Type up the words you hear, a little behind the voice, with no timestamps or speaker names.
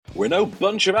We're no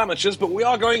bunch of amateurs, but we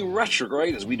are going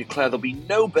retrograde as we declare there'll be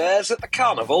no bears at the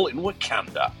carnival in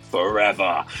Wakanda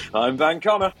forever. I'm Van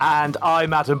Connor. And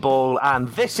I'm Adam Ball, and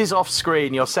this is Off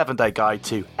Screen, your 7-day guide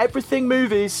to everything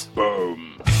movies.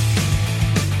 Boom.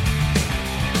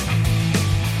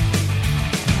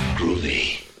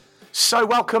 Groovy. So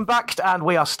welcome back, and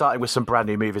we are starting with some brand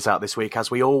new movies out this week, as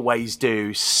we always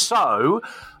do. So,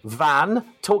 Van,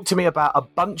 talk to me about A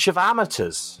Bunch of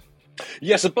Amateurs.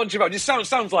 Yes, A Bunch of Amateurs. It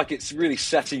sounds like it's really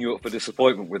setting you up for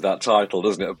disappointment with that title,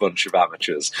 doesn't it? A Bunch of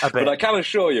Amateurs. But I can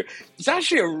assure you, it's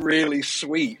actually a really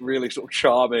sweet, really sort of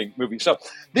charming movie. So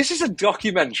this is a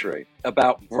documentary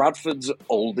about Bradford's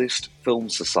oldest film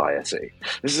society.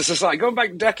 This is a society going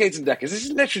back decades and decades. This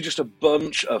is literally just a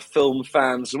bunch of film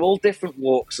fans from all different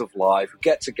walks of life who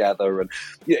get together and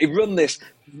run this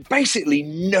basically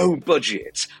no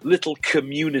budget little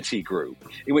community group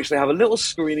in which they have a little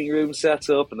screening room set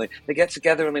up and they get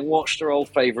together and they watch their old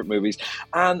favourite movies.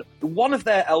 And one of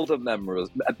their elder members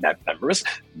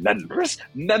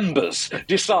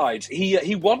decides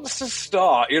he wants to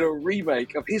star in a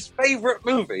remake of his favourite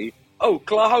movie,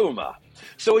 Oklahoma.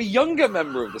 So a younger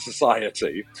member of the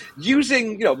society,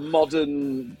 using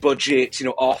modern budget,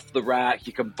 off the rack,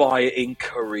 you can buy it in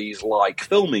Curry's like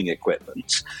filming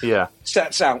equipment. Yeah,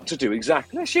 sets out to do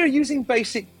exactly this. Using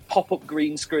basic pop-up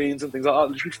green screens and things like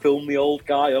that. Literally film the old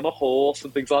guy on a horse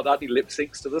and things like that. He lip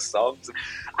syncs to the songs,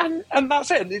 and that's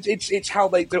it. And it's how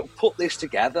they put this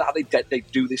together, how they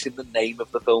do this in the name of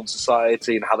the film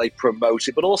society, and how they promote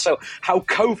it, but also how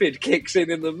COVID kicks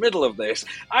in the middle of this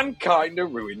and kind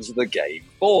of ruins the game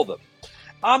for them.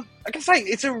 I can say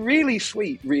it's a really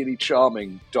sweet, really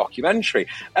charming documentary.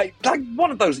 Like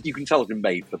one of those that you can tell has been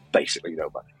made for basically no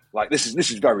money. Like this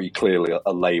is very clearly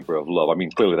a labour of love. I mean,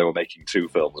 clearly they were making two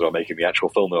films. They were making the actual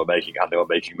film they were making, and they were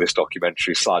making this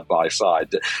documentary side by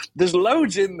side. There's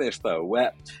loads in this though.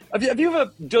 Where have you ever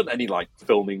done any like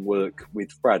filming work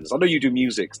with friends? I know you do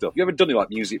music stuff. You ever done any like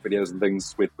music videos and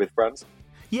things with friends?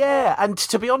 Yeah, and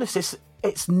to be honest,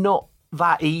 it's not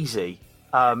that easy.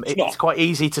 It's quite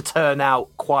easy to turn out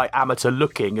quite amateur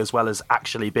looking as well as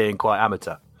actually being quite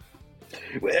amateur.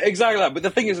 Exactly that. But the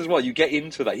thing is as well, you get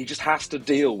into that, he just has to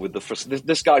deal with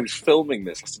this guy who's filming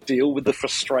this has to deal with the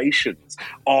frustrations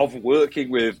of working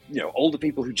with older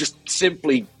people who just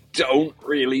simply don't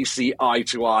really see eye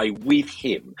to eye with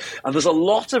him. And there's a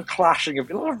lot of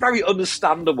very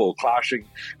understandable clashing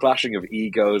of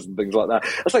egos and things like that.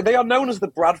 It's like they are known as the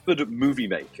Bradford Movie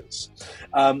Makers.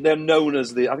 They're known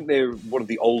as I think they're one of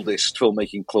the oldest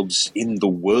filmmaking clubs in the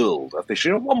world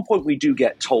officially. At one point we do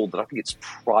get told that I think it's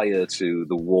prior to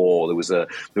the war, there was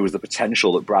the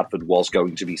potential that Bradford was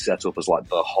going to be set up as like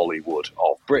the Hollywood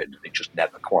of Britain. It just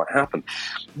never quite happened.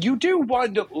 You do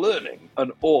wind up learning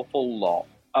an awful lot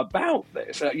about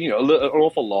this, an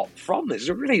awful lot from this. It's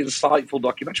a really insightful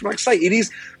documentary. Like I say, it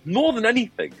is more than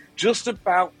anything just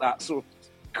about that sort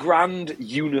of grand,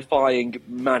 unifying,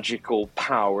 magical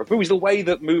power of movies. The way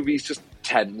that movies just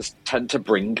tend to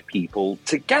bring people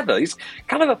together. It's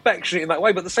kind of affectionate in that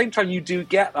way, but at the same time, you do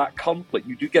get that conflict,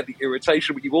 you do get the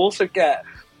irritation, but you also get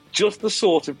just the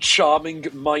sort of charming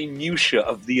minutiae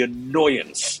of the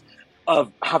annoyance of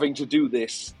having to do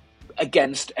this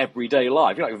against everyday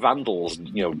life, like vandals,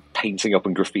 painting up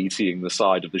and graffitiing the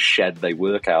side of the shed they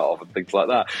work out of and things like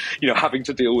that. Having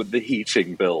to deal with the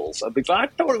heating bills and things like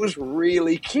that. I thought it was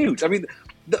really cute. I mean,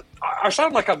 I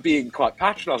sound like I'm being quite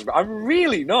patronising, but I'm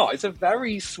really not. It's a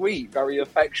very sweet, very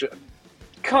affectionate,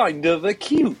 kind of a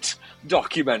cute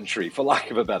documentary, for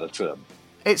lack of a better term.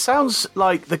 It sounds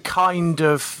like the kind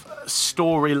of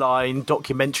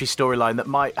documentary storyline that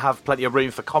might have plenty of room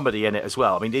for comedy in it as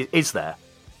well. I mean, is there?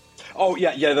 Oh,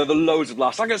 yeah, there are loads of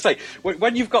laughs. I'm going to say,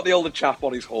 when you've got the older chap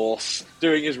on his horse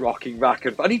doing his rocking back,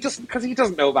 and he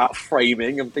doesn't know about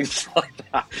framing and things like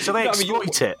that. So they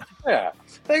exploit it. Yeah.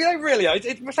 They really are.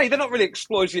 They're not really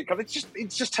exploiting it.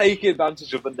 It's just taking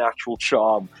advantage of the natural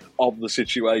charm of the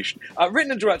situation.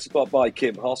 Written and directed by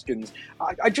Kim Hoskins.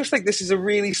 I just think this is a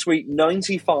really sweet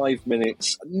 95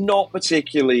 minutes, not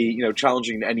particularly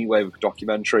challenging in any way with a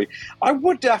documentary. I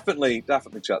would definitely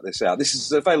check this out. This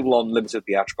is available on limited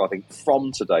theatrical, I think,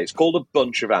 from today. It's called A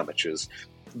Bunch of Amateurs.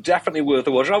 Definitely worth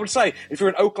a watch. And I would say, if you're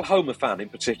an Oklahoma fan in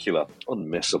particular,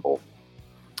 unmissable.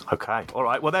 Okay, all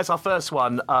right. Well, there's our first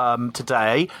one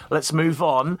today. Let's move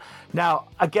on. Now,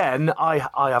 again, I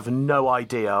have no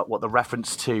idea what the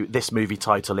reference to this movie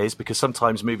title is, because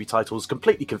sometimes movie titles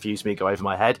completely confuse me, go over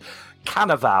my head.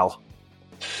 Carnival.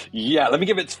 Yeah, let me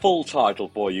give its full title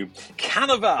for you.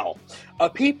 Carnival, A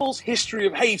People's History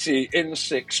of Haiti in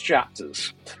 6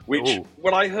 Chapters. Which,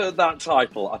 when I heard that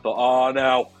title, I thought, oh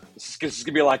no, This is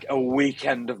going to be like a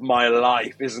weekend of my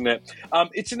life, isn't it?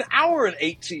 It's an hour and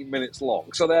 18 minutes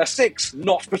long, so there are 6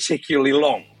 not particularly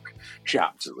long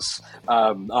chapters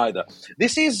either.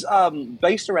 This is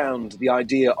based around the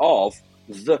idea of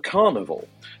the carnival.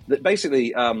 That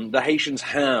basically the Haitians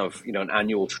have, an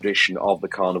annual tradition of the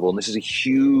carnival, and this is a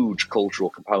huge cultural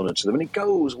component to them. And it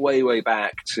goes way, way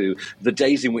back to the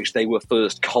days in which they were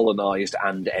first colonized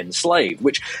and enslaved,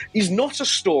 which is not a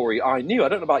story I knew. I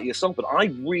don't know about yourself, but I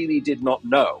really did not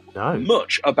know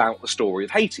much about the story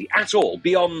of Haiti at all,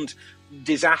 beyond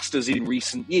disasters in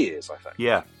recent years, I think.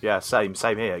 Yeah, same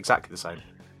here, exactly the same.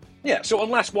 Yeah, so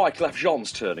unless Wyclef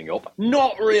Jean's turning up,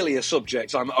 not really a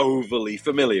subject I'm overly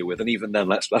familiar with, and even then,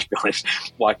 let's be honest,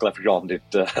 Wyclef Jean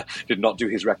did not do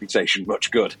his reputation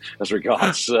much good as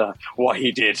regards what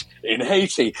he did in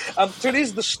Haiti. So it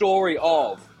is the story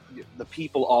of the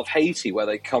people of Haiti, where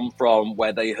they come from,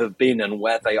 where they have been, and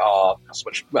where they are,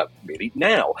 really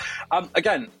now.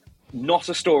 Again, not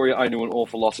a story I knew an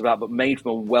awful lot about, but made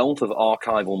from a wealth of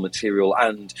archival material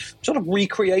and sort of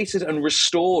recreated and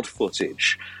restored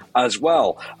footage as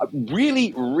well.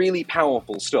 Really, really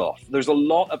powerful stuff. There's a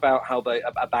lot about how the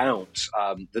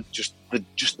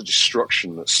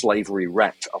destruction that slavery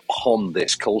wreaked upon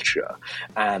this culture,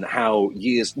 and how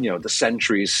the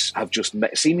centuries have just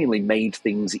seemingly made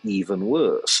things even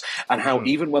worse, and how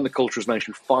even when the culture has managed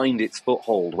to find its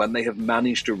foothold, when they have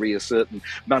managed to reassert and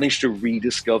managed to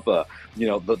rediscover,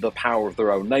 the power of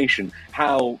their own nation,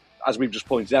 how, as we've just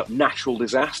pointed out, natural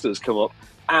disasters come up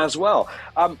as well.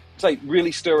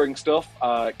 Really stirring stuff.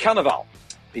 Carnival,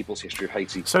 People's History of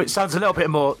Haiti. So it sounds a little bit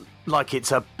more like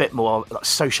it's a bit more like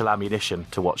social ammunition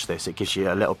to watch this. It gives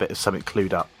you a little bit of something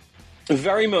clued up.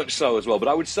 Very much so as well, but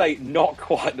I would say not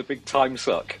quite the big time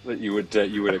suck that you would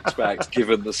expect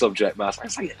given the subject matter.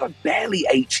 I'd say barely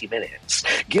 80 minutes.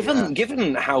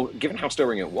 Given how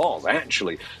stirring it was,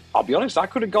 actually, I'll be honest, I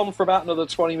could have gone for about another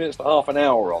 20 minutes to half an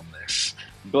hour on this,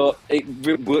 but it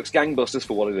works gangbusters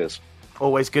for what it is.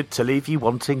 Always good to leave you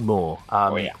wanting more.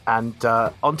 And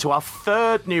on to our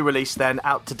third new release then,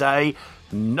 out today,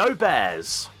 No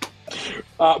Bears.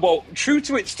 Well, true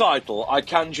to its title, I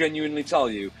can genuinely tell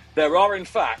you, there are, in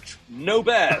fact, no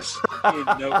bears in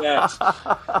No Bears.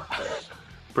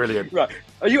 Brilliant. Right.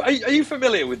 Are you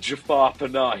familiar with Jafar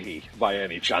Panahi by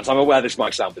any chance? I'm aware this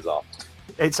might sound bizarre.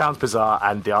 It sounds bizarre,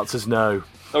 and the answer's no.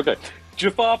 Okay.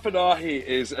 Jafar Panahi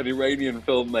is an Iranian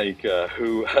filmmaker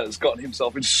who has gotten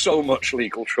himself in so much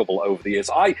legal trouble over the years.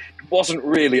 I wasn't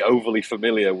really overly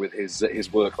familiar with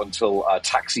his work until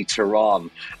Taxi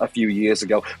Tehran a few years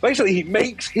ago. Basically, he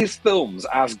makes his films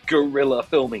as guerrilla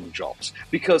filming jobs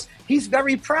because he's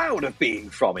very proud of being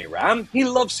from Iran. He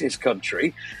loves his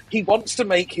country. He wants to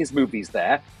make his movies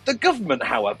there. The government,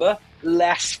 however,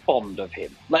 less fond of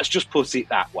him. Let's just put it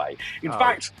that way. In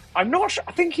fact, I'm not sure.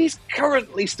 I think he's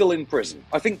currently still in prison.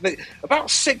 I think that about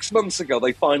 6 months ago,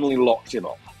 they finally locked him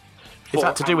up. Is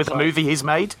that to do with the movie he's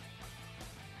made?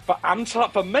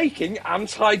 For making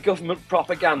anti-government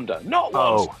propaganda. Not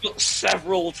once, but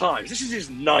several times. This is his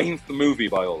 9th movie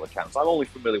by all accounts. I'm only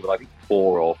familiar with, I think,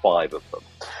 4 or 5 of them.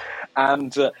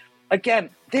 And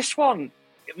again, this one,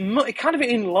 kind of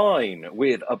in line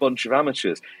with A Bunch of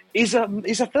Amateurs, is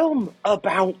a film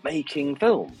about making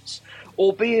films.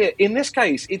 Albeit, in this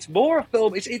case, it's more a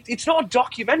film. It's not a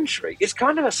documentary. It's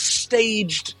kind of a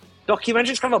staged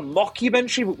documentary. It's kind of a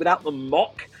mockumentary, but without the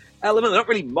mock element. They're not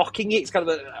really mocking it. It's kind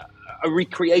of a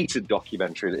recreated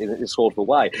documentary in a sort of a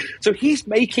way. So he's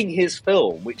making his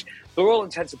film, which, for all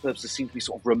intents and purposes, seems to be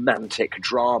sort of romantic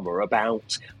drama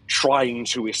about trying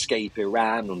to escape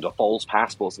Iran under false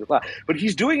passports and stuff like that. But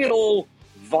he's doing it all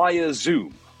via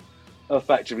Zoom,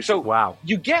 effectively. So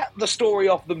you get the story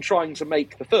of them trying to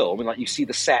make the film, and you see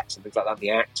the sets and things like that, and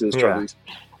the actors trying to.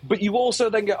 But you also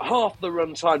then get half the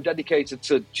runtime dedicated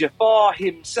to Jafar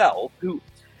himself, who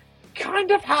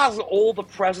kind of has all the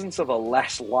presence of a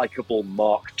less likeable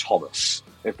Mark Thomas,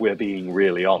 if we're being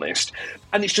really honest.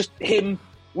 And it's just him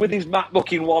with his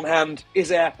MacBook in one hand,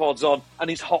 his AirPods on, and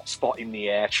his hotspot in the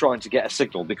air trying to get a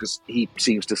signal because he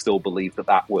seems to still believe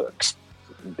that works.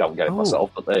 Don't get it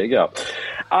myself, but there you go.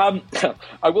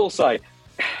 I will say,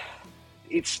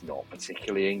 it's not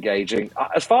particularly engaging.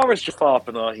 As far as Jafar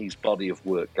Panahi's body of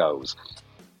work goes,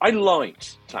 I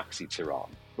liked Taxi Tehran.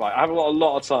 Right, I have a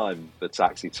lot of time for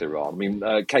Taxi Tehran. I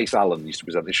mean, Case Allen used to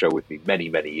present the show with me many,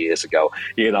 many years ago.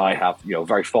 He and I have,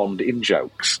 very fond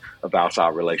in-jokes about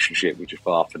our relationship with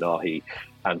Jafar Panahi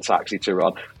and Taxi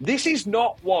Tehran. This is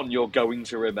not one you're going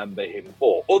to remember him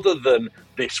for, other than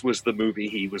this was the movie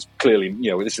he was clearly,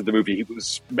 this is the movie he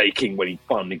was making when he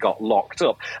finally got locked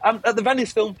up. At the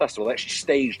Venice Film Festival, they actually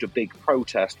staged a big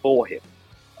protest for him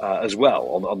as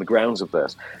well on the grounds of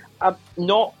this.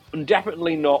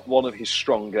 Definitely not one of his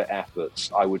stronger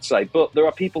efforts, I would say. But there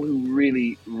are people who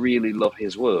really, really love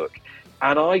his work.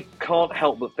 And I can't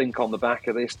help but think on the back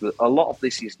of this that a lot of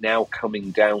this is now coming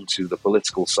down to the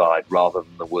political side rather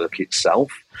than the work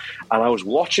itself. And I was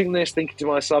watching this thinking to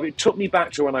myself, it took me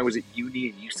back to when I was at uni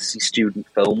and used to see student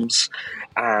films,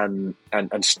 and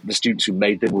the students who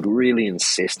made them would really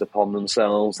insist upon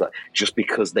themselves that just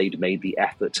because they'd made the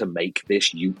effort to make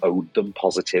this, you owed them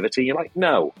positivity. You're like,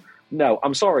 no,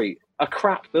 I'm sorry. A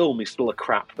crap film is still a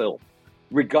crap film,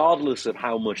 regardless of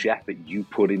how much effort you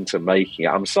put into making it.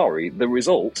 I'm sorry, the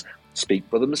results speak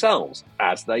for themselves,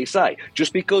 as they say.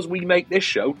 Just because we make this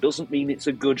show doesn't mean it's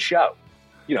a good show.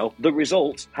 You know, the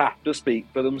results have to speak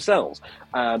for themselves.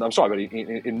 And I'm sorry, but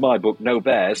in my book, No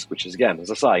Bears, which is, again,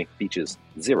 as I say, features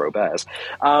 0 bears,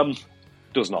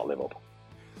 does not live up.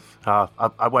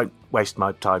 I won't waste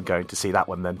my time going to see that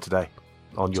one then today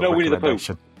on your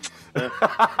recommendation.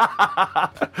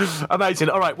 Amazing.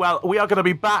 All right, well, we are going to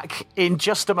be back in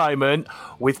just a moment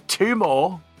with 2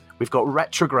 more. We've got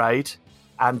Retrograde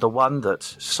and the one that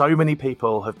so many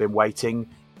people have been waiting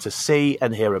to see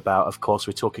and hear about. Of course,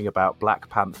 we're talking about Black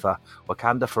Panther,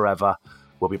 Wakanda Forever.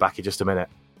 We'll be back in just a minute.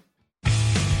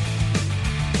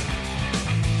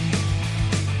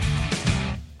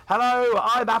 Hello,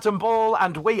 I'm Adam Ball,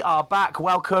 and we are back.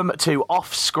 Welcome to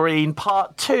Off Screen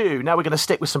Part 2. Now we're going to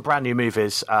stick with some brand new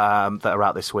movies that are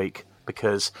out this week,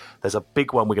 because there's a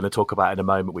big one we're going to talk about in a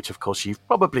moment, which, of course, you've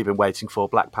probably been waiting for,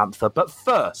 Black Panther. But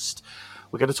first,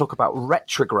 we're going to talk about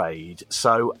Retrograde.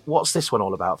 So what's this one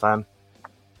all about, Van?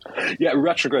 Yeah,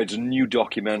 Retrograde's a new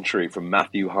documentary from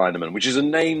Matthew Heineman, which is a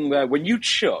name where when you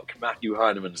chuck Matthew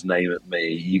Heineman's name at me,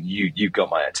 you got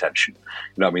my attention.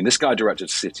 You know, I mean, this guy directed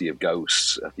City of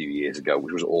Ghosts a few years ago,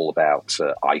 which was all about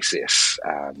ISIS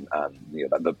and you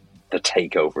know, the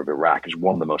takeover of Iraq. Is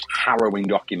one of the most harrowing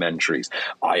documentaries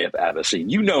I have ever seen.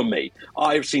 You know me.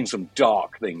 I've seen some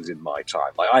dark things in my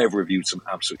time. Like, I have reviewed some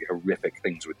absolutely horrific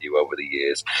things with you over the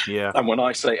years. Yeah. And when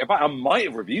I say, in fact, I might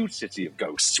have reviewed City of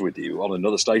Ghosts with you on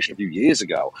another station a few years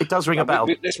ago. It does ring a bell.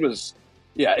 This was...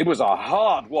 Yeah, it was a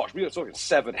hard watch. We were talking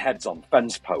severed heads on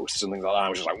fence posts and things like that. I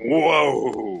was just like,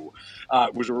 whoa.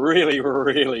 It was really,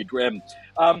 really grim.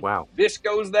 Wow. This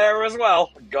goes there as well,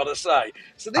 I've got to say.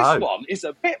 So this one is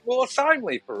a bit more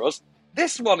timely for us.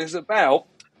 This one is about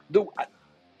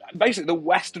basically the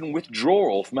Western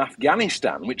withdrawal from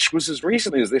Afghanistan, which was as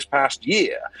recently as this past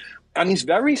year. And it's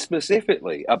very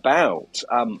specifically about...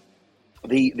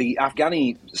 the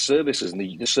Afghani services and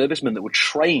the servicemen that were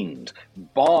trained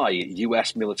by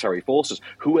US military forces,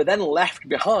 who were then left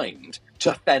behind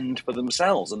to fend for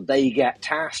themselves, and they get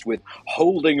tasked with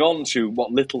holding on to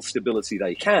what little stability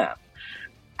they can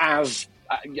as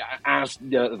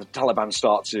the Taliban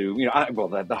start to,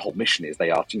 the whole mission is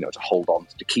they are, to hold on,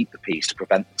 to keep the peace, to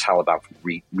prevent the Taliban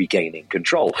from regaining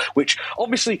control, which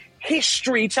obviously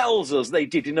history tells us they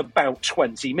did in about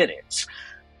 20 minutes.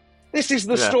 This is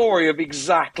the story of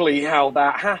exactly how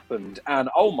that happened. And,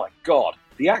 oh, my God,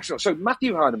 the action. So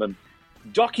Matthew Heineman,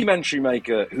 documentary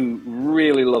maker who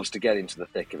really loves to get into the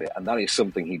thick of it, and that is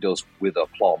something he does with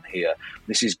aplomb here.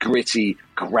 This is gritty,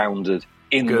 grounded,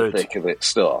 in the thick of it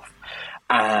stuff.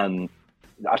 And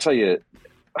I tell you,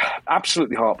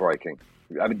 absolutely heartbreaking.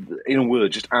 I mean, in a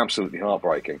word, just absolutely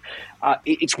heartbreaking.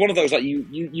 It's one of those that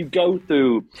you go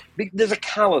through. There's a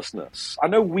callousness. I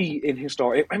know we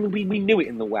knew it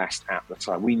in the West at the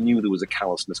time. We knew there was a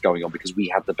callousness going on because we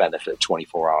had the benefit of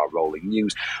 24-hour rolling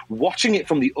news. Watching it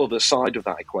from the other side of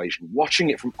that equation, watching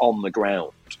it from on the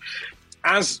ground,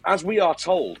 as we are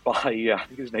told by, I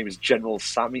think his name is General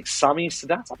Sami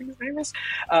Sadat, I think his name is,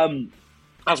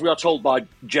 as we are told by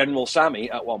General Sami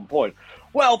at one point,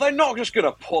 well, they're not just going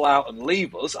to pull out and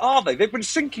leave us, are they? They've been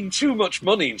sinking too much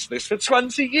money into this for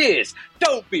 20 years.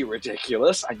 Don't be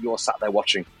ridiculous. And you're sat there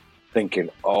watching, thinking,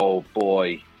 oh,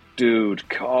 boy, dude,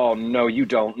 oh, no, you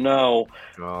don't know.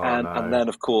 And then,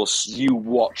 of course, you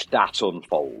watch that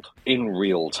unfold in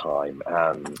real time.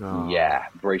 And,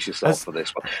 brace yourself for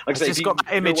this one. Like I say, it's got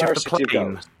that image of the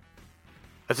plane.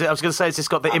 I was going to say, it's just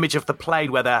got the image of the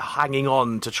plane where they're hanging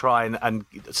on to try and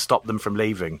stop them from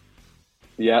leaving.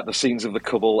 Yeah, the scenes of the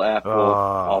Kabul airport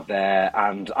are there,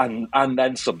 and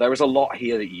then some. There is a lot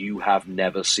here that you have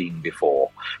never seen before.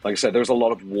 Like I said, there's a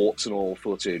lot of warts and all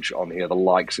footage on here, the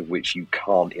likes of which you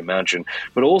can't imagine.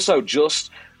 But also just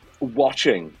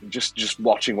watching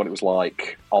what it was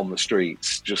like on the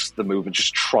streets, just the movement,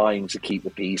 just trying to keep the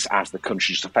peace as the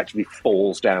country just effectively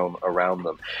falls down around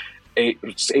them.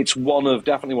 It's definitely one of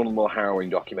the more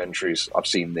harrowing documentaries I've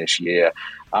seen this year.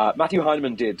 Matthew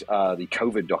Heineman did the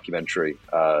COVID documentary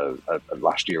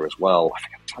last year as well. I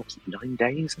think it was 9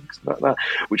 days, something like that,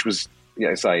 which was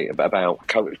say about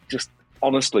COVID. Just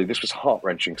honestly, this was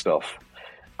heart-wrenching stuff.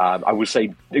 I would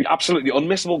say absolutely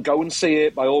unmissable. Go and see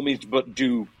it by all means, but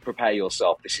do prepare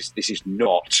yourself. This is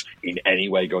not in any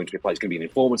way going to be played. It's going to be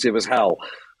informative as hell,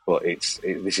 but this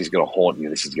is going to haunt you.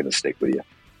 This is going to stick with you.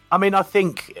 I mean, I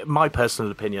think, my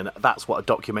personal opinion, that's what a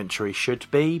documentary should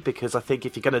be, because I think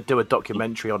if you're going to do a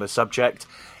documentary on a subject,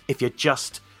 if you're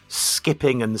just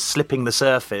skipping and slipping the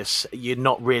surface, you're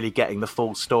not really getting the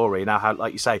full story. Now,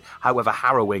 like you say, however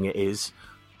harrowing it is,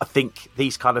 I think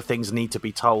these kind of things need to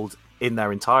be told in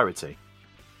their entirety.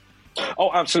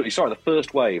 Oh, absolutely. Sorry, the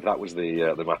first wave. That was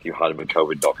the Matthew Heineman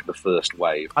COVID doc. The first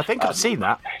wave. I think I've seen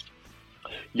that.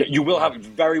 Yeah, you will have it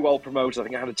very well promoted. I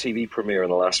think I had a TV premiere in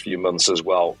the last few months as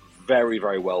well. Very,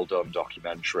 very well done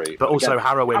documentary. But also again,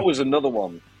 harrowing. That was another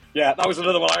one. Yeah, that was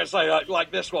another one. I would say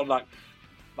like this one. Like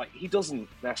he doesn't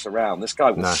mess around. This guy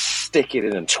will stick it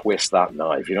in and twist that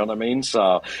knife. You know what I mean?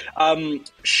 So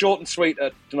short and sweet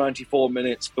at 94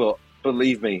 minutes, but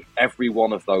believe me, every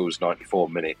one of those 94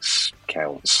 minutes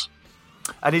counts.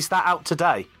 And is that out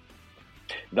today?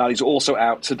 That is also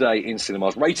out today in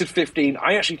cinemas. Rated 15.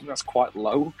 I actually think that's quite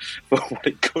low for what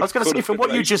it could. I was going to say, from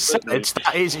what you just said,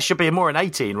 it should be more an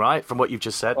 18, right? From what you've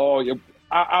just said. Oh, yeah,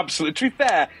 absolutely. To be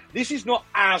fair, this is not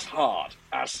as hard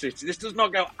as City. This does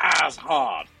not go as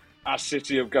hard as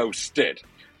City of Ghosts did,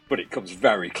 but it comes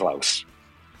very close.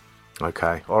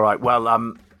 Okay, all right.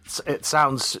 Well, it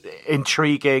sounds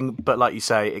intriguing, but like you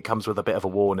say, it comes with a bit of a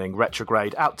warning.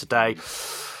 Retrograde, out today.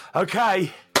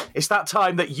 Okay, it's that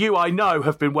time that you, I know,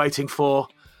 have been waiting for,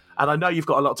 and I know you've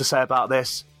got a lot to say about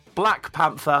this. Black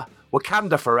Panther,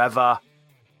 Wakanda Forever.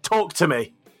 Talk to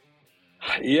me.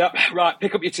 Yep, right,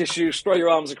 pick up your tissues, throw your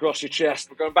arms across your chest.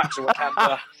 We're going back to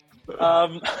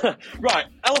Wakanda. Right,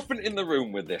 elephant in the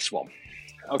room with this one.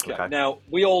 Okay, now,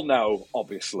 we all know,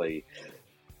 obviously,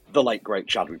 the late, great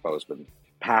Chadwick Boseman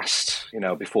passed,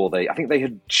 before I think they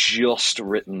had just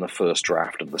written the first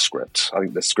draft of the script. I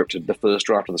think the first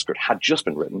draft of the script had just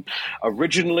been written.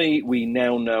 Originally, we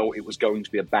now know it was going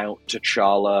to be about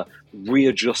T'Challa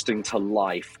readjusting to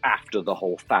life after the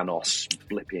whole Thanos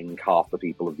blipping half the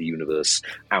people of the universe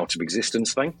out of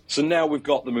existence thing. So now we've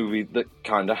got the movie that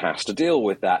kind of has to deal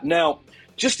with that. Now,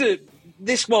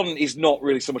 this one is not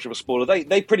really so much of a spoiler.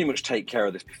 They pretty much take care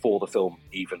of this before the film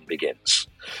even begins.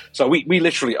 So we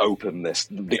literally open this.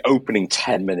 The opening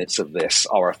 10 minutes of this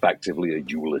are effectively a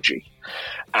eulogy.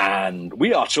 And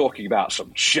we are talking about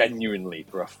some genuinely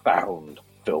profound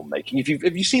filmmaking.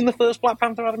 Have you seen the first Black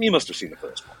Panther, Adam? You must have seen the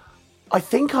first one. I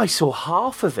think I saw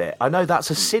half of it. I know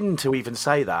that's a sin to even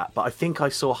say that, but I think I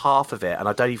saw half of it, and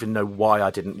I don't even know why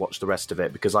I didn't watch the rest of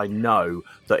it, because I know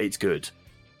that it's good.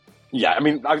 Yeah, I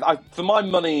mean, for my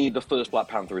money, the first Black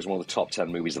Panther is one of the top 10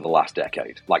 movies of the last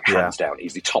decade. Like, hands down,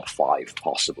 it's the top 5,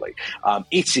 possibly.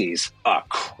 It is a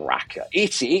cracker.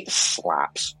 It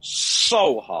slaps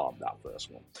so hard, that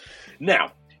first one.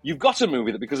 Now, you've got a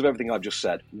movie that, because of everything I've just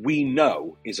said, we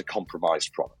know is a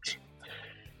compromised product.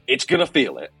 It's going to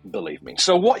feel it, believe me.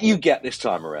 So what you get this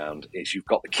time around is you've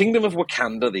got the Kingdom of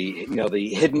Wakanda, the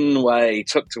hidden away,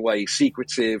 tucked away,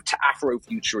 secretive,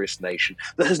 Afrofuturist nation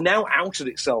that has now outed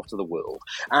itself to the world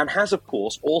and has, of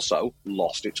course, also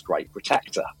lost its great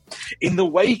protector. In the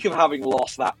wake of having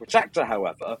lost that protector,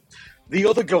 however, the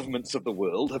other governments of the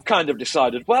world have kind of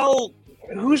decided, well,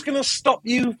 who's going to stop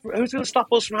you? Who's going to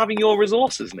stop us from having your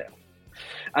resources now?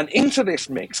 And into this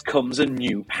mix comes a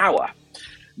new power,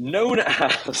 known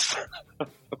as, I'm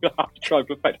going to have to try and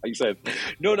perfect how you say it,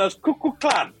 known as Ku Klux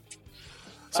Klan.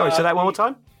 Sorry, say that one more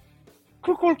time?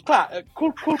 Ku Klux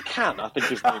Klan, I think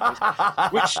his name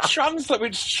is,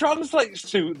 which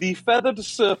translates to the feathered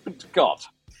serpent god.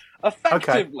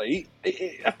 Effectively,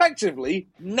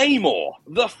 Namor,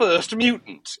 the first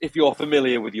mutant, if you're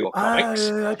familiar with your comics.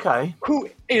 Who,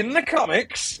 in the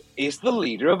comics, is the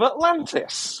leader of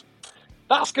Atlantis.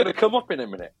 That's going to come up in a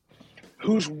minute.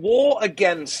 Whose sort of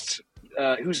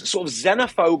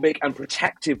xenophobic and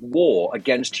protective war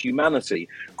against humanity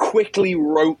quickly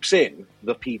ropes in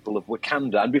the people of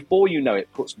Wakanda, and before you know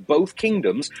it, puts both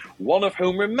kingdoms, one of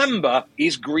whom, remember,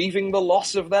 is grieving the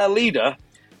loss of their leader,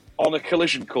 on a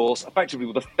collision course, effectively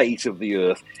with the fate of the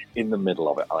Earth in the middle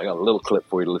of it. I got a little clip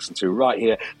for you to listen to right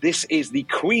here. This is the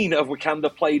Queen of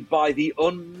Wakanda, played by the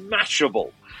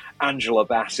unmatchable Angela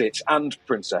Bassett and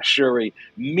Princess Shuri,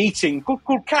 meeting Ku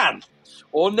Klux Klan,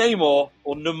 or Namor,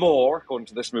 or Namor, according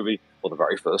to this movie, for the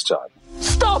very first time.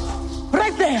 Stop!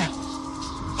 Right there!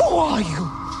 Who are you?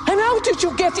 And how did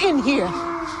you get in here?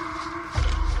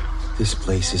 This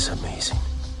place is amazing.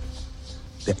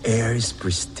 The air is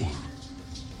pristine.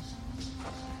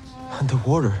 And the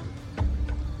water.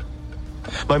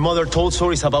 My mother told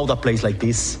stories about a place like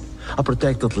this. A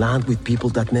protected land with people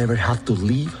that never have to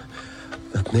leave,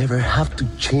 that never have to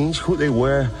change who they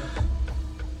were.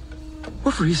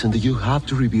 What reason do you have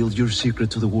to reveal your secret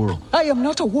to the world? I am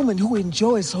not a woman who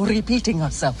enjoys repeating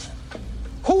herself.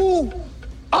 Who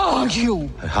are you?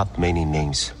 I have many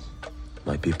names.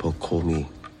 My people call me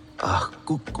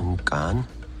Ahkukunkan.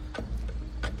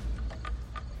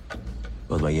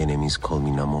 But my enemies call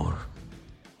me Namor.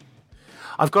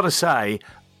 I've got to say,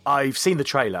 I've seen the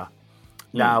trailer.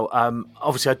 Now,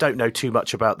 obviously, I don't know too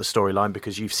much about the storyline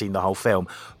because you've seen the whole film,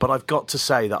 but I've got to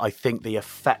say that I think the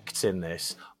effects in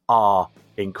this are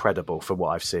incredible from what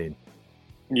I've seen.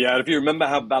 Yeah, if you remember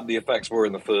how bad the effects were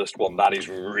in the first one, that is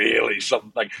really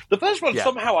something. The first one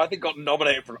somehow, I think, got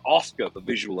nominated for an Oscar for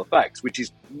visual effects, which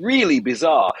is really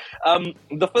bizarre.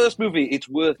 The first movie, it's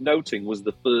worth noting, was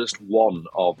the first one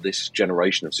of this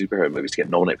generation of superhero movies to get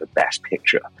nominated for Best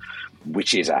Picture,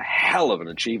 which is a hell of an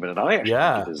achievement, and I actually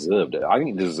think it deserved it. I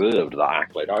think it deserved that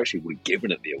accolade. I actually would have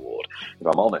given it the award, if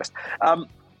I'm honest.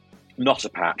 Not a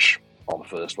patch on the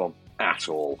first one at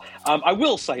all. I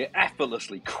will say it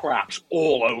effortlessly craps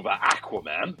all over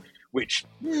Aquaman, which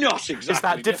not exactly... Is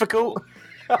that difficult?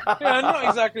 Yeah, not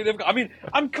exactly difficult. I mean,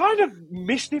 I'm kind of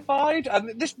mystified.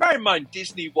 And this, bear in mind,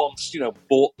 Disney once,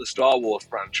 bought the Star Wars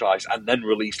franchise and then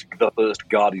released the first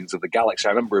Guardians of the Galaxy.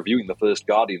 I remember reviewing the first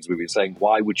Guardians movie and saying,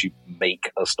 why would you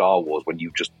make a Star Wars when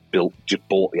you just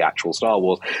bought the actual Star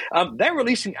Wars? They're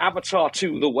releasing Avatar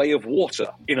 2, The Way of Water,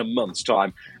 in a month's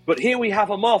time. But here we have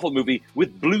a Marvel movie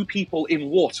with blue people in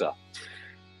water.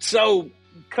 So,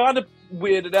 kind of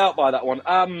weirded out by that one.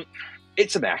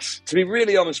 It's a mess, to be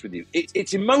really honest with you.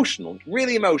 It's emotional,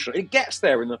 really emotional. It gets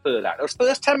there in the third act. Those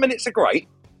first 10 minutes are great.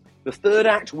 The third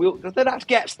act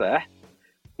gets there,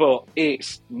 but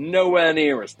it's nowhere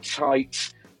near as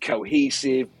tight,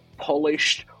 cohesive,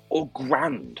 polished, or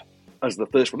grand as the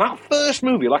first one. That first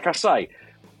movie, like I say,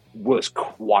 was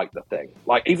quite the thing.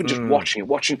 Like, even just watching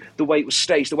the way it was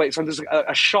staged, the way it's on. There's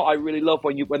a shot I really love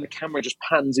when the camera just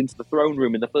pans into the throne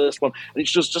room in the first one, and it's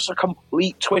just a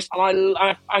complete twist. And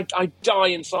I die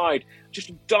inside,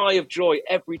 just die of joy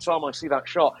every time I see that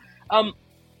shot.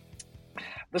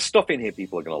 The stuff in here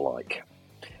people are going to like.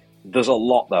 There's a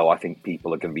lot, though, I think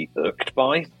people are going to be irked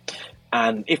by,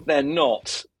 and if they're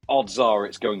not, odds are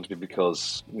it's going to be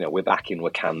because, we're back in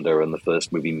Wakanda and the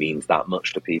first movie means that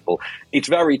much to people. It's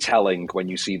very telling when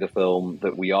you see the film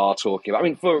that we are talking about. I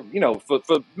mean, for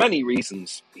many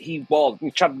reasons,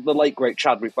 the late, great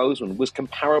Chadwick Boseman was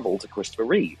comparable to Christopher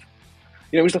Reeve.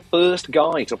 He was the first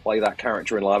guy to play that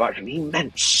character in live action. He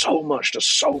meant so much to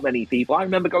so many people. I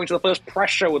remember going to the first press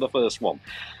show of the first one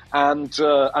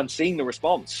and seeing the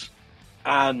response.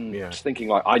 And just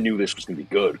thinking, I knew this was going to be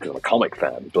good because I'm a comic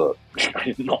fan, but I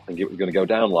did not think it was going to go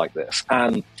down like this.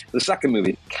 And the second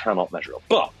movie cannot measure up.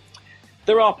 But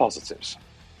there are positives.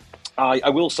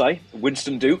 I will say,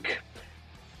 Winston Duke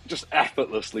just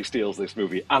effortlessly steals this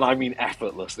movie. And I mean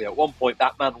effortlessly. At one point,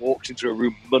 that man walks into a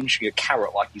room munching a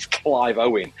carrot like he's Clive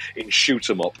Owen in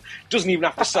Shoot 'em Up. Doesn't even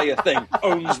have to say a thing.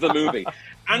 Owns the movie.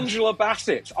 Angela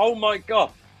Bassett. Oh, my God.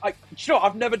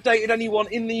 I've never dated anyone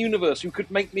in the universe who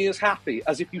could make me as happy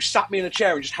as if you sat me in a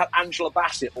chair and just had Angela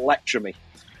Bassett lecture me.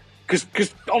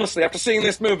 Because honestly, after seeing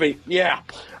this movie,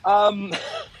 I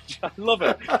love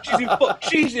it.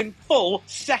 She's in full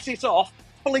set it off,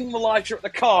 fling the lighter at the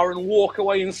car and walk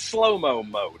away in slow-mo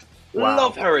mode. Wow.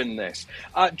 Love her in this.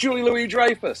 Julie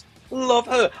Louis-Dreyfus. Love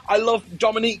her. I love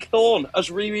Dominique Thorne as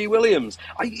Riri Williams.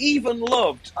 I even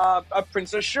loved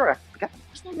Princess Shuri.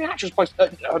 The actress plays,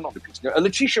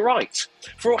 Letitia Wright.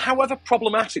 For however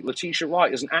problematic Letitia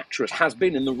Wright as an actress has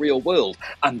been in the real world,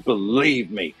 and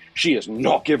believe me, she has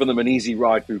not given them an easy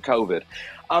ride through COVID.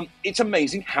 It's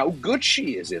amazing how good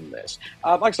she is in this.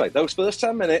 Like I say, those first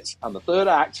 10 minutes and the third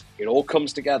act, it all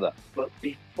comes together. But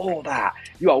before that,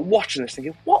 you are watching this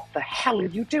thinking, what the hell are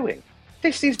you doing?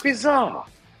 This is bizarre.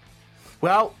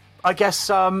 Well, I guess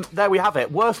there we have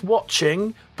it. Worth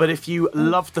watching, but if you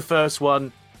loved the first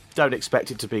one, don't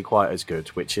expect it to be quite as good,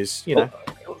 which is,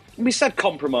 we said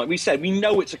compromise. We said we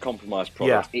know it's a compromised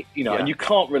product, and you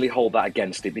can't really hold that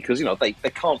against it because, they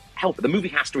can't help it. The movie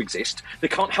has to exist. They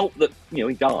can't help that,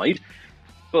 he died.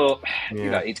 But,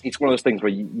 it's one of those things where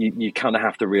you kind of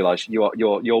have to realise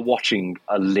you're watching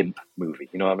a limp movie.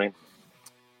 You know what I mean?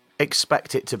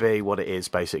 Expect it to be what it is,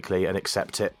 basically, and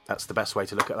accept it. That's the best way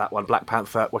to look at that one. Black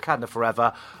Panther, Wakanda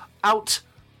Forever, out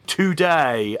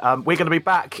today. We're going to be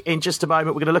back in just a moment.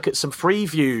 We're going to look at some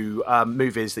Freeview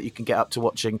movies that you can get up to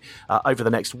watching over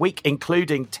the next week,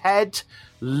 including Ted,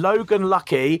 Logan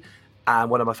Lucky,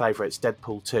 and one of my favourites,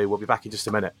 Deadpool 2. We'll be back in just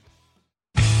a minute.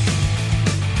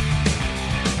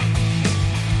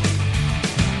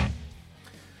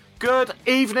 Good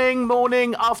evening,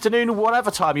 morning, afternoon, whatever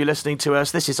time you're listening to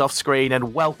us. This is Off Screen,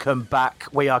 and welcome back.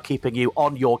 We are keeping you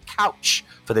on your couch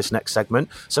for this next segment.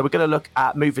 So we're going to look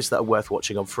at movies that are worth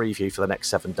watching on Freeview for the next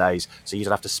 7 days. So you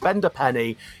don't have to spend a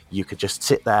penny. You could just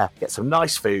sit there, get some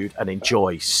nice food, and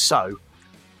enjoy. So,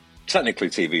 technically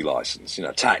TV license,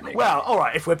 technically. well, all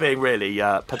right, if we're being really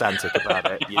pedantic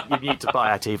about it, you need to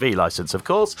buy a TV license, of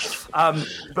course.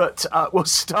 But we'll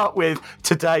start with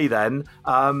today then.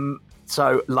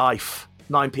 So, Life,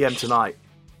 9 p.m. tonight.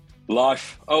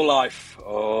 Life, oh life,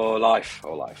 oh life,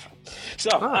 oh life.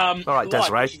 So, all right,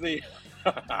 Desiree.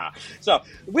 So,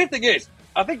 the weird thing is,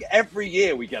 I think every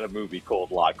year we get a movie called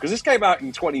Life, because this came out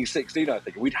in 2016, I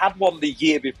think. We'd had one the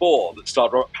year before that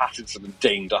starred Robert Pattinson and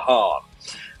Dane DeHaan.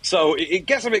 So it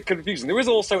gets a bit confusing. There is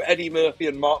also Eddie Murphy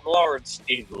and Martin Lawrence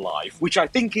in Life, which I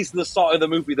think is the sort of the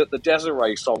movie that the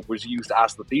Desiree song was used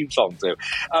as the theme song to.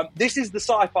 This is the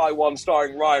sci-fi one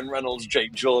starring Ryan Reynolds,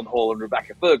 Jake Gyllenhaal and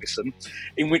Rebecca Ferguson,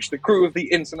 in which the crew of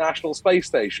the International Space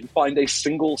Station find a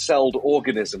single-celled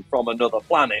organism from another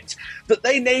planet that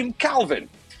they name Calvin,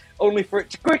 only for it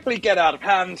to quickly get out of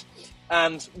hand.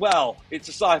 And, well, it's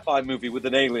a sci-fi movie with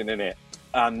an alien in it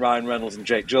and Ryan Reynolds and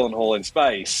Jake Gyllenhaal in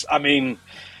space. I mean,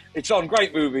 it's on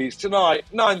Great Movies tonight,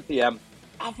 9 p.m.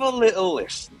 Have a little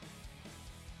listen.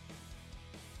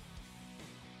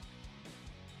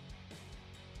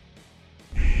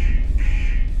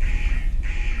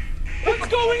 What's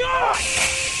going on?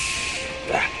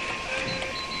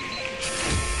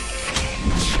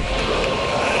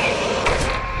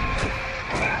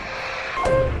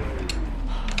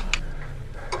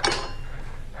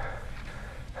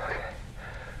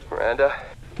 Miranda?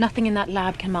 Nothing in that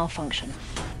lab can malfunction.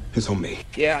 It's on me.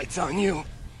 Yeah, it's on you.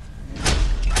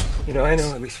 I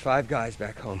know at least 5 guys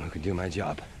back home who can do my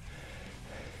job.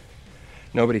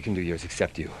 Nobody can do yours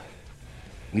except you.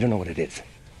 We don't know what it is.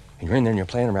 And you're in there and you're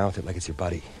playing around with it like it's your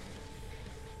buddy.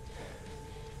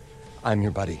 I'm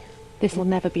your buddy. This will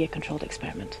never be a controlled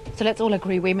experiment. So let's all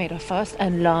agree we made our first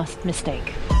and last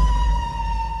mistake.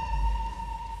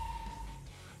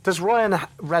 Does Ryan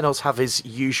Reynolds have his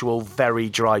usual very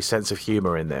dry sense of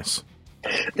humour in this?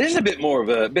 This is a bit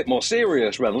more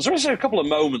serious Reynolds. There's a couple of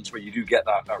moments where you do get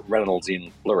that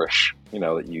Reynolds-ian flourish,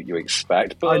 that you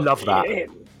expect. But I love that.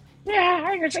 He's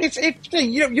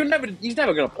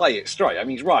never going to play it straight. I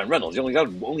mean, he's Ryan Reynolds. He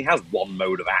only has one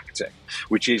mode of acting,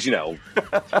 which is,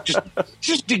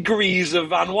 just degrees of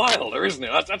Van Wilder, isn't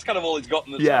it? That's kind of all he's got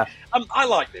in the Yeah. I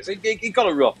like this. It got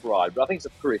a rough ride, but I think it's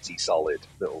a pretty solid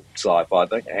little sci-fi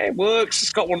thing. It works.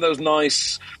 It's got one of those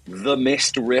nice The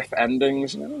Mist riff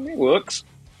endings. It works.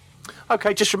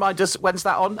 Okay, just remind us, when's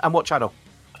that on and what channel?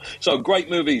 So, Great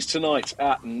Movies tonight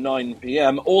at 9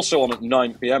 p.m. Also on at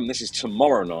 9 p.m. This is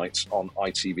tomorrow night on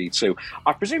ITV2.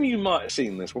 I presume you might have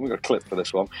seen this one. We've got a clip for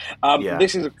this one.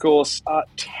 This is, of course,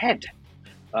 Ted.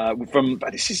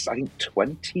 This is, I think,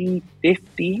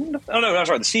 2015? Oh, no, that's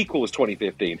right. The sequel was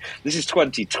 2015. This is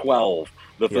 2012.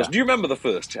 The first. Yeah. Do you remember the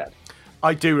first Ted?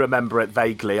 I do remember it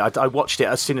vaguely. I watched it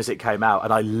as soon as it came out,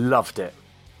 and I loved it.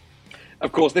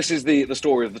 Of course, this is the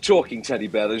story of the talking teddy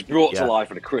bear that is brought to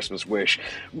life in A Christmas Wish.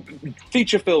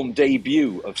 Feature film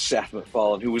debut of Seth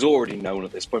MacFarlane, who was already known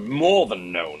at this point, more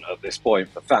than known at this point,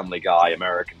 for Family Guy,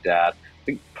 American Dad. I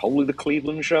think probably The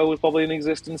Cleveland Show was probably in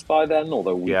existence by then,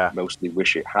 although we mostly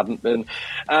wish it hadn't been.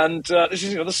 And this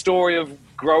is the story of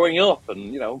growing up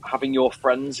and, having your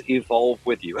friends evolve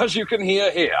with you, as you can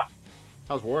hear here.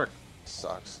 How's work?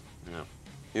 Sucks. Yeah.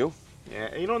 You?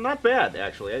 Yeah, not bad,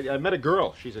 actually. I met a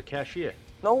girl. She's a cashier.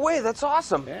 No way, that's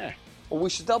awesome. Yeah. Well, we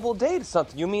should double date or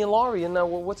something. You, me, and Laurie, and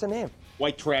what's her name?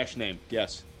 White trash name,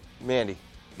 yes. Mandy.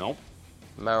 Nope.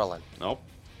 Marilyn. Nope.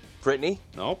 Brittany.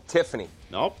 Nope. Tiffany.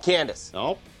 Nope. Candace.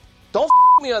 Nope. Don't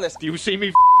me on this. Do you see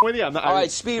me with you? All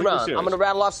right, speed round. I'm going to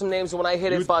rattle off some names, and when I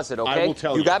hit it, buzz it, okay? I will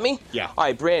tell you. You got me? Yeah. All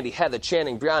right, Brandy, Heather,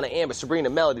 Channing, Brianna, Amber, Sabrina,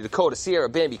 Melody, Dakota, Sierra,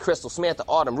 Bambi, Crystal, Samantha,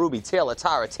 Autumn, Ruby, Taylor,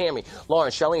 Tara, Tammy,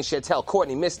 Lauren, Charlene, Chantel,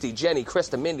 Courtney, Misty, Jenny,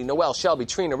 Krista, Mindy, Noelle, Shelby,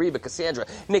 Trina, Reba, Cassandra,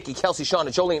 Nikki, Kelsey, Shauna,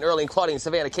 Jolene, Erling, Claudine,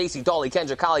 Savannah, Casey, Dolly,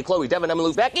 Kendra, Kylie, Chloe, Devin,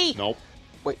 Emily, Becky. Nope.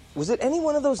 Wait, was it any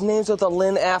one of those names with a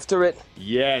Lynn after it?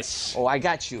 Yes. Oh, I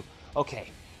got you.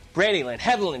 Okay. Brandy Lynn,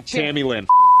 Heather Lynn, Tammy Lynn.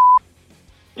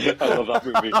 I love that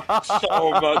movie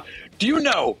so much. Do you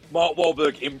know Mark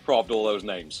Wahlberg improv'd all those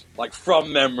names? Like,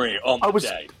 from memory on the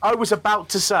day. I was about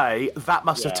to say that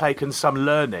must have taken some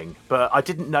learning, but I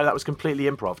didn't know that was completely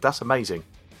improv. That's amazing.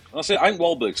 I think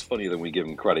Wahlberg's funnier than we give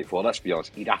him credit for. Let's be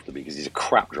honest, he'd have to be because he's a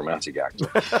crap dramatic actor.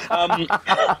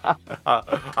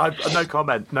 No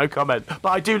comment. But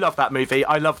I do love that movie.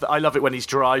 I love it when he's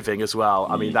driving as well.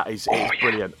 I mean, that is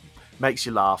brilliant. makes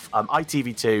you laugh.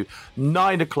 ITV2,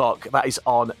 9 o'clock. That is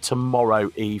on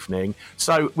tomorrow evening.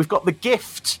 So we've got The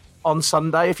Gift on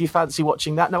Sunday, if you fancy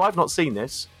watching that. No, I've not seen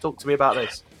this. Talk to me about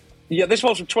this. Yeah, this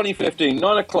one's from 2015,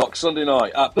 9 o'clock Sunday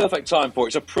night. Perfect time for it.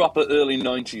 It's a proper early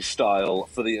 90s style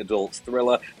for the adult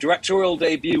thriller. Directorial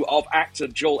debut of actor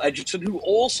Joel Edgerton, who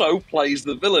also plays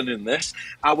the villain in this.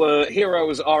 Our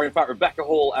heroes are, in fact, Rebecca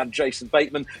Hall and Jason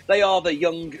Bateman. They are the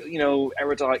young,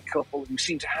 erudite couple who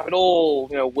seem to have it all,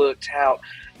 worked out.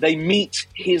 They meet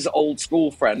his old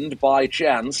school friend by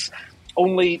chance,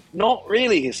 only not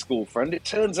really his school friend. It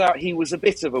turns out he was a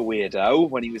bit of a weirdo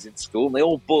when he was in school, and they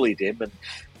all bullied him, and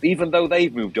even though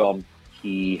they've moved on,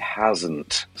 he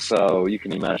hasn't. So you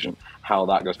can imagine how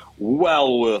that goes.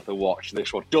 Well worth a watch,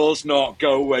 this one. Does not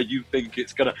go where you think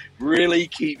it's going to. Really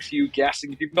keeps you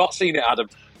guessing. If you've not seen it, Adam,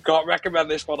 can't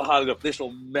recommend this one highly enough. This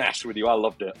will mess with you. I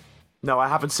loved it. No, I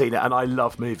haven't seen it, and I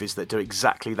love movies that do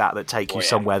exactly that take you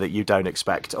somewhere that you don't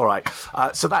expect. All right,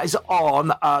 so that is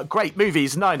on. Great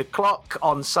movies, 9 o'clock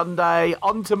on Sunday.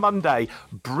 On to Monday,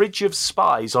 Bridge of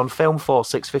Spies on Film 4,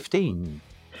 6:15.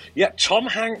 Yeah, Tom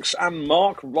Hanks and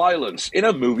Mark Rylance in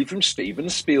a movie from Steven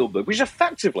Spielberg, which is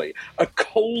effectively a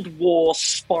Cold War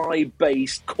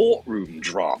spy-based courtroom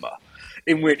drama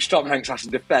in which Tom Hanks has to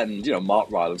defend,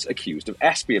 Mark Rylance accused of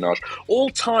espionage. All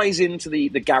ties into the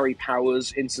Gary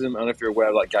Powers incident. I don't know if you're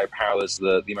aware of Gary Powers,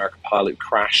 the American pilot who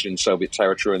crashed in Soviet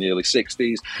territory in the early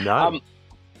 60s. No.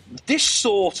 This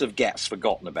sort of gets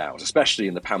forgotten about, especially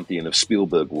in the pantheon of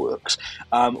Spielberg works.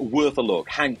 Worth a look.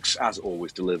 Hanks, as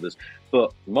always, delivers.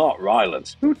 But Mark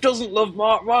Rylance, who doesn't love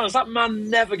Mark Rylance? That man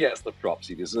never gets the props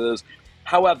he deserves.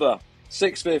 However,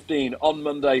 6:15 on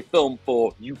Monday, Film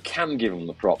 4, you can give him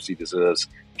the props he deserves.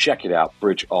 Check it out,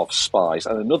 Bridge of Spies.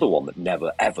 And another one that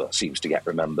never, ever seems to get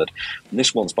remembered. And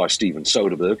this one's by Steven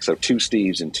Soderbergh, so 2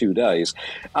 Steves in 2 days.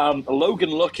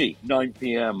 Logan Lucky, 9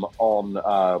 p.m.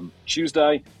 on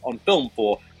Tuesday on Film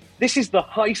 4. This is the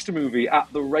heist movie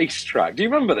at the racetrack. Do you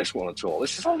remember this one at all?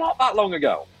 This is not that long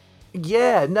ago.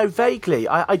 Yeah, no, vaguely.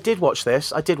 I did watch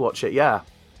this. I did watch it, yeah.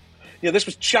 Yeah, this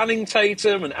was Channing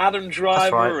Tatum and Adam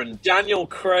Driver and Daniel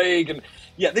Craig. And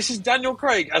yeah, this is Daniel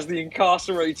Craig as the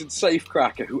incarcerated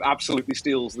safecracker who absolutely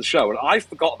steals the show. And I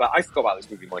forgot about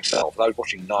this movie myself. I was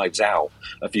watching Knives Out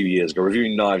a few years ago,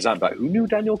 reviewing Knives Out, about who knew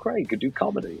Daniel Craig could do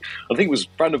comedy. I think it was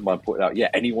a friend of mine pointed out,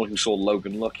 anyone who saw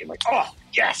Logan Lucky. I'm like, oh,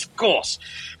 yes, of course.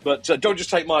 But don't just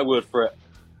take my word for it.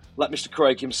 Let Mr.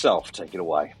 Craig himself take it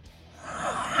away.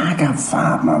 I got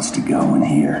 5 months to go in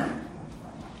here.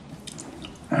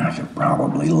 I should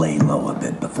probably lay low a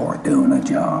bit before doing a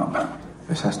job.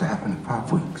 This has to happen in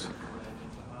 5 weeks.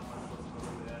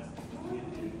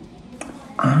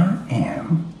 I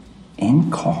am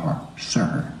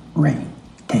incarcerated.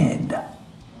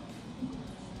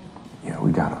 Yeah,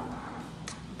 we got a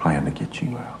plan to get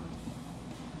you out.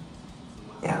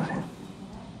 Elliot,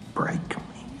 break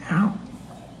me out.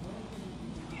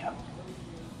 Yeah.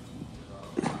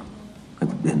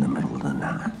 In the middle of the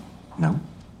night? No.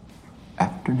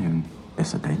 Afternoon.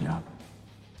 It's a day job.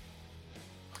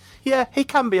 Yeah, he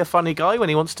can be a funny guy when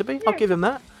he wants to be. I'll give him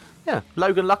that. Yeah,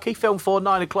 Logan Lucky, Film 4,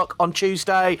 9 o'clock on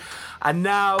Tuesday. And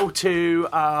now to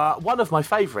one of my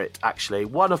favourite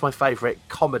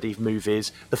comedy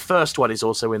movies. The first one is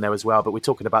also in there as well, but we're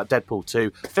talking about Deadpool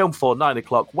 2, Film 4, 9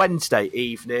 o'clock, Wednesday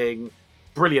evening.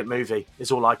 Brilliant movie is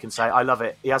all I can say. I love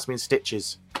it. He has me in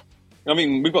stitches. I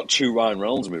mean, we've got 2 Ryan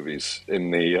Reynolds movies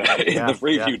in the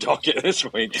preview docket this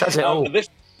week. Says it all. This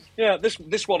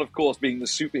one, of course, being the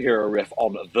superhero riff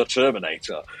on The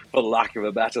Terminator, for lack of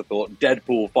a better thought.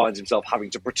 Deadpool finds himself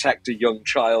having to protect a young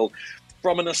child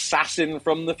from an assassin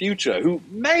from the future who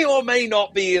may or may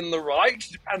not be in the right,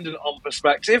 dependent on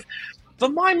perspective. For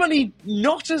my money,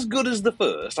 not as good as the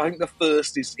first. I think the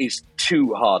first is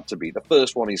too hard to beat. The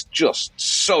first one is just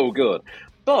so good.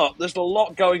 But there's a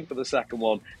lot going for the second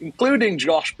one, including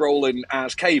Josh Brolin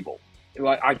as Cable, who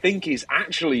I think is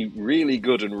actually really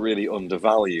good and really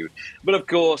undervalued. But of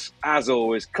course, as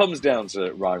always, comes down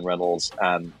to Ryan Reynolds,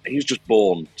 and he's just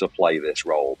born to play this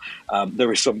role.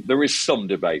 There is some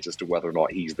debate as to whether or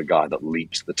not he's the guy that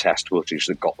leaked the test footage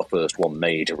that got the first one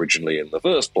made originally in the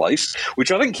first place,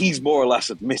 which I think he's more or less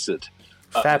admitted.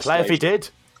 Fair play if he did.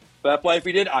 Fair play if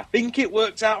he did. I think it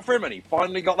worked out for him, and he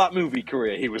finally got that movie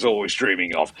career he was always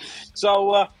dreaming of.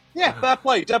 So, yeah, fair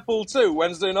play. Deadpool 2,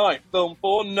 Wednesday night, Film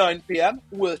 4, 9 p.m.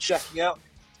 Worth checking out.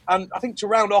 And I think to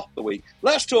round off the week,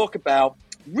 let's talk about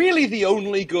really the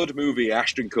only good movie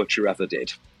Ashton Kutcher ever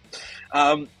did.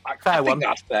 I think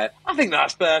that's fair. I think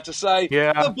that's fair to say.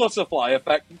 Yeah. The Butterfly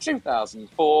Effect in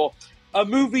 2004. A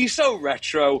movie so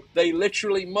retro, they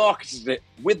literally marketed it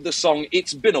with the song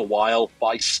It's Been a While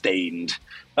by Stained.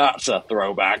 That's a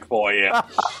throwback for you.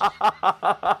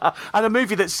 And a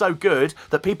movie that's so good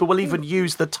that people will even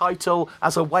use the title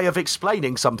as a way of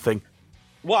explaining something.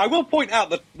 Well, I will point out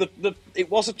that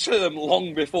it was a term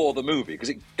long before the movie, because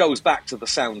it goes back to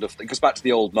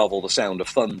the old novel The Sound of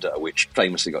Thunder, which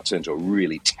famously got turned into a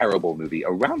really terrible movie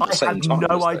around the same time.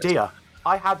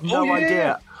 I had no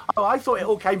idea. Oh, I thought it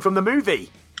all came from the movie.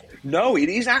 No, it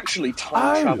is actually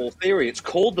time travel theory. It's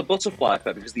called the butterfly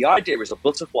effect because the idea is a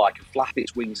butterfly can flap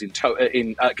its wings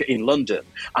in London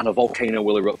and a volcano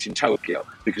will erupt in Tokyo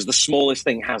because the smallest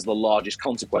thing has the largest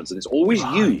consequence, and it's always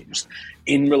used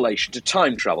in relation to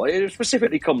time travel. It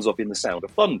specifically comes up in The Sound of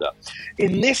Thunder.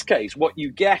 In this case, what you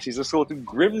get is a sort of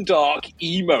grimdark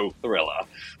emo thriller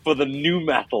for the nu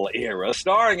metal era,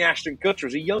 starring Ashton Kutcher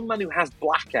as a young man who has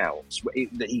blackouts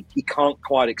that he can't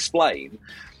quite explain.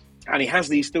 And he has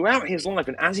these throughout his life,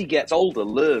 and as he gets older,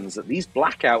 learns that these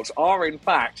blackouts are, in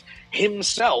fact,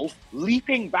 himself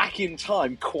leaping back in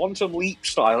time, quantum leap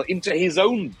style, into his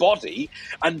own body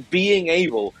and being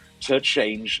able to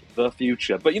change the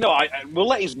future. But, we'll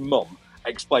let his mum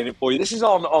explain it for you. This is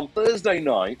on Thursday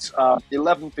night,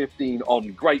 11:15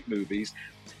 on Great Movies.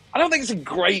 I don't think it's a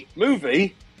great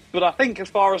movie, but I think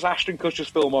as far as Ashton Kutcher's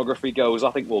filmography goes,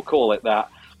 I think we'll call it that.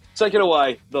 Take it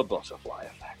away, The Butterfly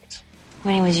Effect.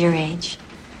 When he was your age,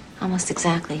 almost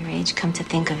exactly your age, come to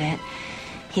think of it,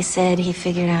 he said he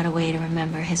figured out a way to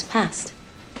remember his past.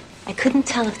 I couldn't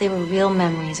tell if they were real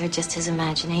memories or just his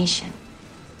imagination.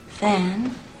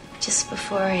 Then, just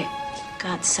before it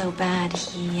got so bad,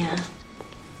 he had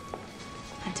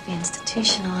to be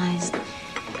institutionalized.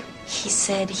 He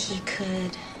said he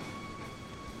could...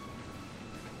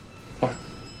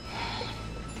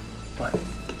 What?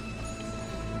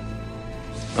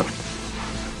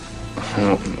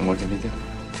 What did he do?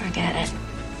 Forget it.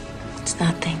 It's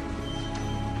nothing.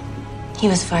 He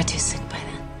was far too sick by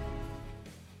then.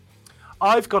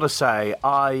 I've got to say,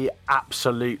 I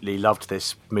absolutely loved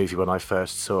this movie when I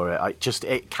first saw it.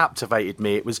 It captivated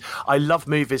me. I love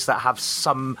movies that have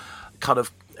some kind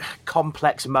of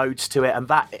complex modes to it, and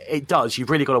that it does. You've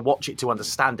really got to watch it to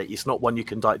understand it. It's not one you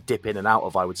can dip in and out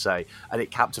of, I would say. And it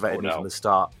captivated me from the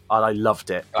start, and I loved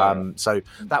it. So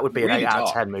that would be an 8 out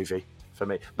of 10 movie for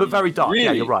me, but very dark. Really,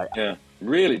 yeah, you're right. Yeah,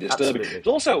 really disturbing.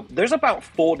 Absolutely. Also, there's about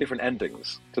 4 different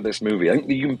endings to this movie. I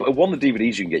think one of the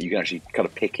DVDs you can actually kind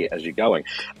of pick it as you're going.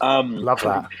 Love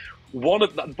that. One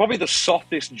of probably the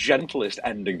softest, gentlest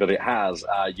ending that it has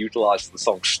utilizes the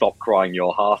song "Stop Crying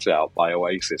Your Heart Out" by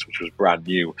Oasis, which was brand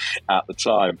new at the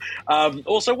time.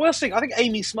 Also, worst thing, I think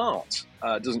Amy Smart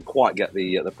doesn't quite get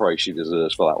the praise she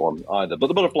deserves for that one either. But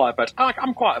the Butterfly Effect,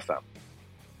 I'm quite a fan.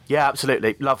 Yeah,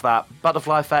 absolutely. Love that.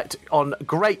 Butterfly Effect on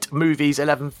Great Movies,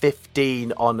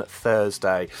 11:15 on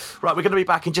Thursday. Right, we're going to be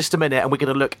back in just a minute, and we're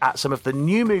going to look at some of the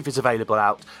new movies available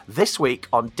out this week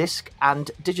on disc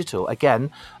and digital.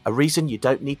 Again, a reason you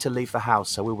don't need to leave the house.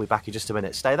 So we'll be back in just a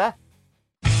minute. Stay there.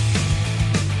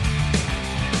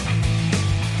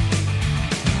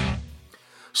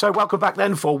 So welcome back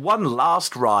then for one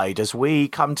last ride. As we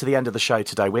come to the end of the show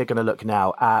today, we're going to look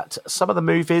now at some of the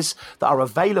movies that are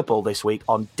available this week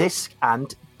on disc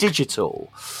and digital.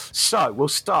 So we'll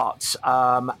start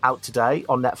out today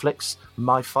on Netflix,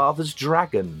 My Father's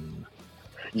Dragon.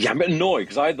 Yeah, I'm a bit annoyed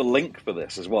because I had the link for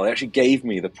this as well. They actually gave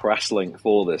me the press link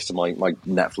for this to my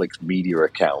Netflix media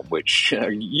account, which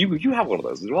you have one of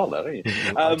those as well, don't you?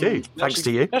 I do, thanks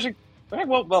to you.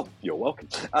 Well, you're welcome.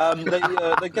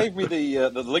 They gave me the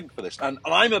link for this, and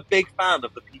I'm a big fan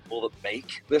of the people that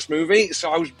make this movie,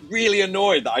 so I was really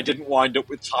annoyed that I didn't wind up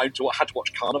with time to had to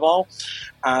watch Carnival.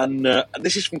 And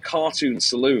this is from Cartoon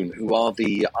Saloon, who are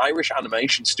the Irish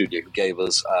animation studio who gave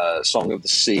us Song of the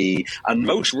Sea, and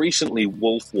most recently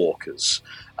Wolfwalkers.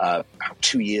 About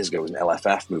 2 years ago, was an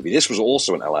LFF movie. This was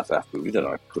also an LFF movie that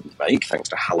I couldn't make thanks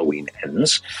to Halloween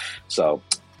Ends. So...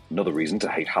 another reason to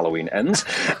hate Halloween Ends.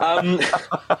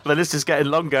 The list is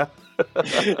getting longer.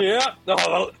 Yeah,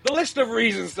 the list of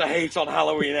reasons to hate on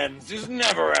Halloween Ends is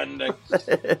never ending.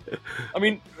 I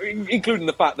mean, including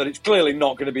the fact that it's clearly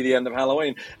not going to be the end of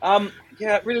Halloween.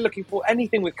 Yeah, really looking for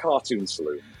anything with Cartoon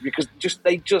Saloon, because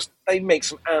they make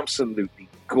some absolutely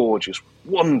gorgeous,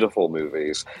 wonderful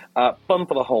movies. Fun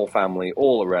for the whole family,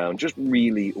 all around. Just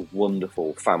really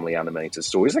wonderful family animated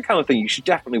stories. The kind of thing you should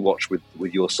definitely watch with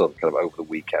your son kind of over the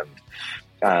weekend.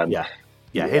 And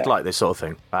yeah, he'd like this sort of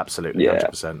thing. Absolutely,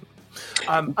 100%.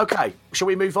 Okay, shall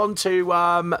we move on to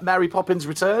Mary Poppins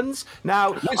Returns?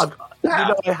 Now,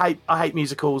 I hate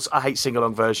musicals. I hate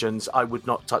sing-along versions. I would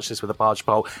not touch this with a barge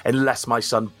pole unless my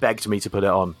son begged me to put it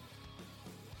on.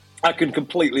 I can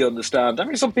completely understand. I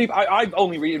mean, some people, I've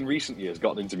only in recent years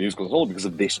gotten into musicals all because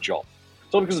of this job.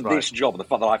 It's all because of this job and the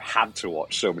fact that I've had to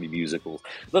watch so many musicals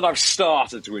that I've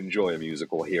started to enjoy a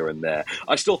musical here and there.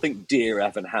 I still think Dear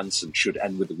Evan Hansen should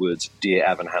end with the words, Dear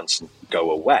Evan Hansen,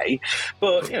 go away.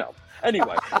 But, you know.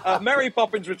 Anyway, Mary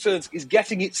Poppins Returns is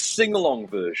getting its sing-along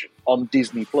version on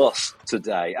Disney Plus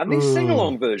today. And these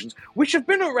sing-along versions, which have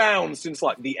been around since,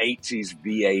 like, the 80s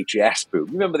VHS boom.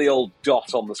 Remember the old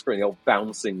dot on the screen, the old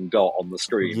bouncing dot on the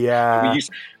screen? Yeah.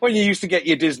 When you used to get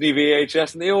your Disney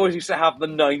VHS, and they always used to have the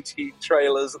 90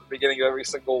 trailers at the beginning of every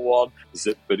single one.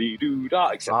 Zippity-doo-dah.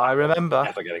 Except I remember.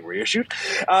 Never getting reissued.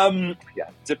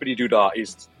 Zippity-doo-dah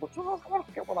is... I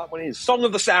forget what that one is. Song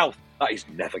of the South. That is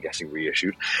never getting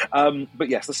reissued. But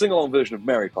yes, the sing-along version of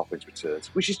Mary Poppins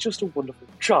Returns, which is just a wonderful,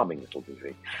 charming little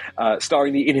movie,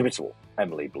 starring the inimitable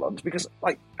Emily Blunt, because,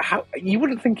 like, how you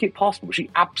wouldn't think it possible. She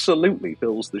absolutely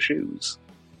fills the shoes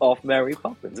of Mary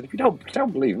Poppins. And if you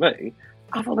don't believe me,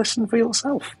 have a listen for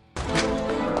yourself.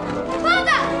 Father!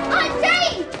 Aunt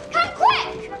Jenny! Come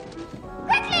quick!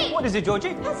 Quickly! What is it,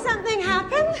 Georgie? Has something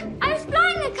happened? I was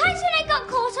flying a kite and I got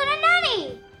caught on a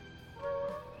nanny.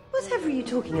 Whatever are you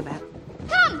talking about?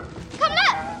 Come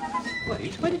look!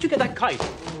 Wait, where did you get that kite?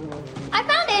 I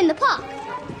found it in the park.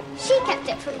 She kept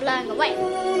it from blowing away.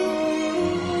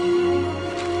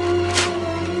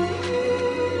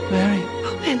 Mary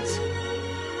Poppins.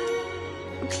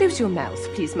 Close your mouth,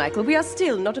 please, Michael. We are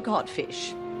still not a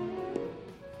codfish.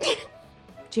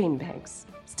 Jane Banks.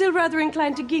 Still rather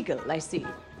inclined to giggle, I see.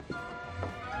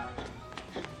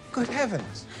 Good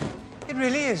heavens. It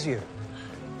really is you.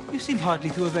 You seem hardly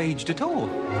to have aged at all.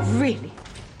 Really?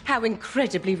 How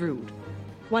incredibly rude.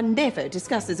 One never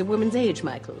discusses a woman's age,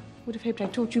 Michael. Would have hoped I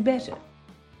taught you better.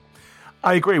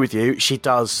 I agree with you. She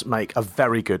does make a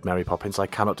very good Mary Poppins. I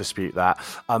cannot dispute that.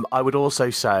 I would also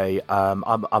say I'm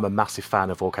a massive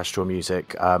fan of orchestral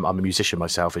music. I'm a musician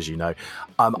myself, as you know.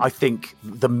 I think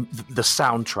the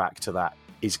soundtrack to that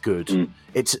is good.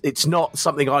 It's not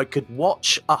something I could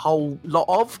watch a whole lot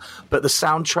of, but the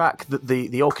soundtrack,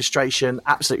 the orchestration,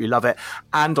 absolutely love it.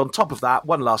 And on top of that,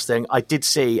 one last thing, I did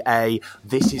see a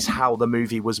 "This is how the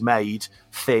movie was made"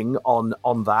 thing on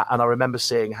that, and I remember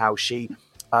seeing how she.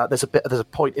 There's a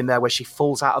point in there where she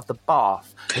falls out of the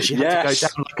bath and she had to go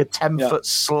down like a 10-foot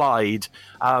slide,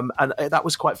 and that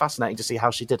was quite fascinating to see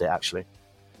how she did it, actually.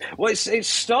 Well, it's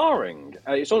starring,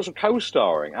 it's also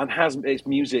co-starring, and has its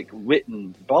music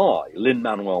written by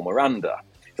Lin-Manuel Miranda.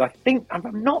 So I think, if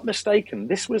I'm not mistaken,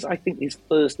 this was, I think, his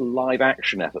first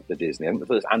live-action effort for Disney. I think the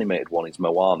first animated one is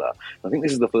Moana. I think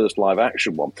this is the first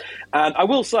live-action one. And I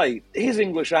will say, his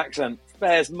English accent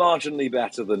fares marginally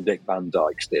better than Dick Van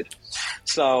Dyke's did.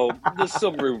 So there's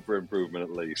some room for improvement,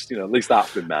 at least. At least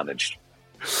that's been managed.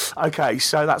 Okay,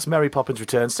 so that's Mary Poppins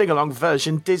Returns sing-along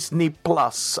version, Disney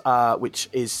Plus, which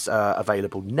is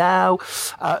available now.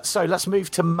 So let's move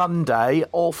to Monday,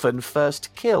 Orphan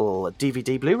First Kill,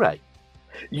 DVD Blu-ray.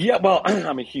 Yeah, well,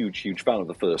 I'm a huge fan of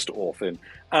the first Orphan.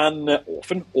 And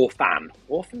Orphan?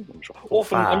 I'm sure.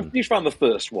 Orphan. I'm a huge fan of the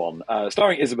first one,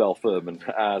 starring Isabel Fuhrman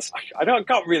as... I don't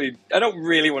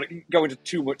really want to go into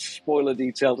too much spoiler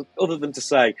detail, other than to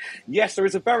say, yes, there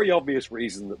is a very obvious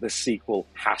reason that this sequel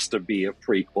has to be a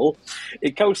prequel.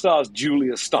 It co-stars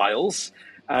Julia Stiles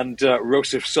and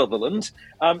Rossif Sutherland.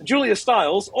 Julia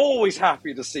Stiles, always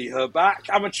happy to see her back.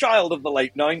 I'm a child of the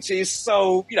late 90s,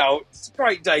 so, it's a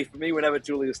great day for me whenever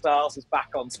Julia Stiles is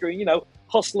back on screen.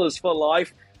 Hustlers for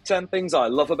Life, 10 Things I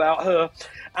Love About Her.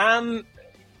 And,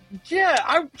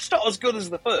 yeah, it's not as good as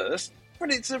the first,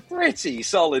 but it's a pretty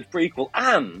solid prequel,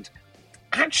 and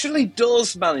actually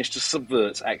does manage to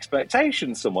subvert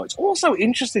expectations somewhat. It's also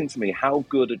interesting to me how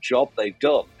good a job they've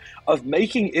done of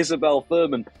making Isabel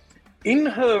Fuhrman,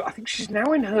 I think she's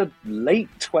now in her late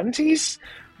 20s,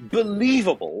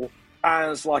 believable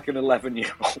as like an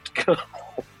 11-year-old girl.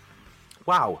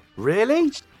 Wow,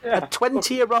 really? Yeah. A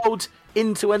 20-year-old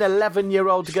into an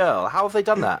 11-year-old girl. How have they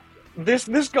done that? This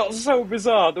got so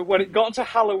bizarre that when it got to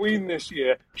Halloween this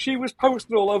year, she was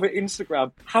posted all over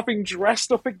Instagram having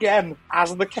dressed up again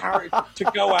as the character to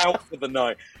go out for the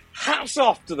night. Hats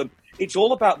off to them. It's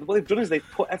all about, what they've done is they've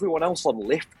put everyone else on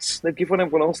lifts. They've given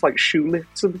everyone else like shoe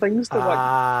lifts and things.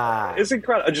 It's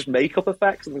incredible. And just makeup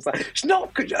effects and things like that. It's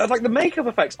not, like the makeup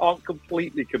effects aren't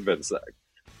completely convincing,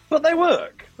 but they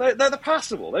work. They're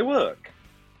passable. They work.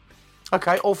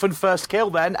 Okay, Orphan First Kill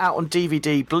then, out on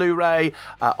DVD Blu-ray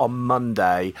on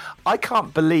Monday. I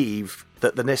can't believe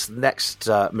that the next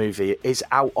movie is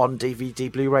out on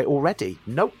DVD Blu-ray already.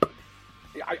 Nope.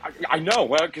 I know,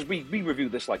 well, because we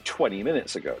reviewed this like 20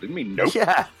 minutes ago, didn't we? Nope.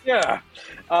 Yeah. Yeah.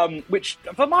 Which,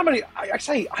 for my money, I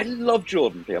say I love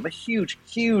Jordan Peele. I'm a huge,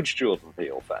 huge Jordan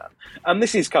Peele fan. And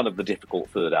this is kind of the difficult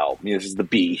third album. This is the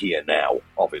be here now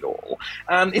of it all.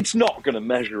 And it's not going to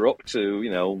measure up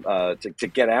to, to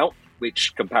Get Out,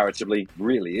 which comparatively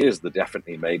really is the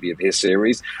definitely maybe of his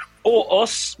series, or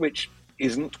Us, which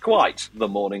isn't quite the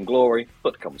Morning Glory,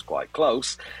 but comes quite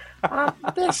close.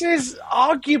 This is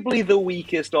arguably the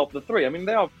weakest of the three. I mean,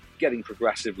 they are getting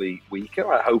progressively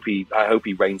weaker. I hope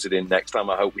he reins it in next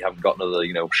time. I hope we haven't got another,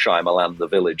 Shyamalan The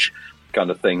Village kind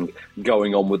of thing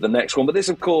going on with the next one. But this,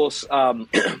 of course,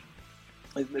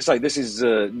 this is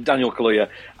Daniel Kaluuya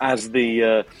as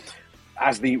the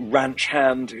ranch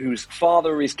hand whose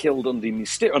father is killed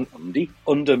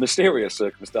under mysterious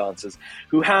circumstances,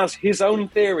 who has his own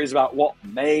theories about what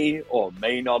may or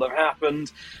may not have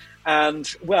happened.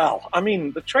 And, well, I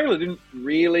mean, the trailer didn't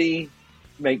really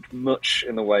make much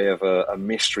in the way of a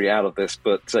mystery out of this,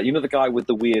 but the guy with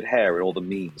the weird hair and all the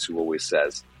memes who always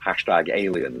says,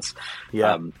 #aliens.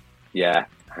 Yeah. Yeah,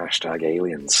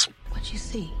 #aliens. What'd you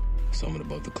see? Something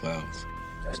above the clouds.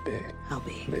 That's big. How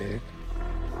big? Big.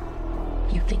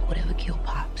 You think whatever killed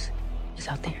Pops is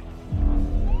out there?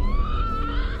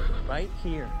 Right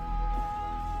here,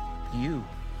 you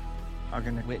are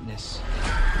going to witness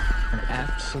an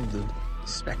absolute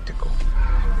spectacle.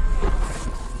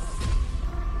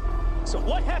 So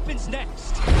what happens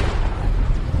next?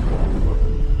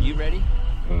 Are you ready?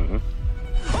 Mm-hmm.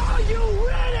 Are you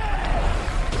ready?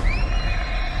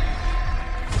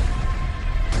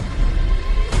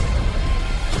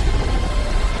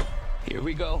 Here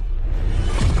we go.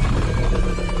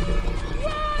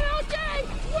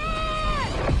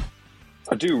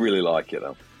 I do really like it,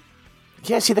 though.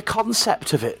 Yeah, see, the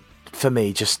concept of it, for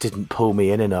me, just didn't pull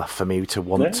me in enough for me to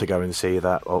want to go and see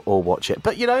that or watch it.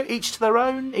 But, each to their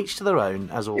own,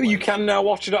 as always. You can now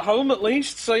watch it at home, at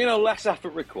least, so, less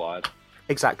effort required.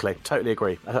 Exactly. Totally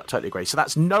agree. So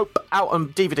that's Nope, out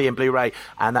on DVD and Blu-ray,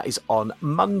 and that is on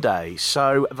Monday.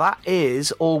 So that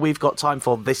is all we've got time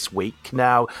for this week.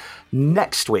 Now,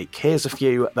 next week, here's a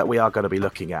few that we are going to be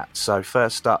looking at. So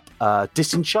first up,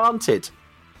 Disenchanted.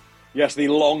 Yes, the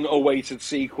long-awaited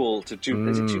sequel to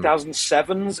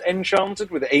 2007's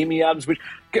Enchanted with Amy Adams, which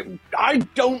I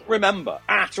don't remember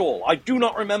at all. I do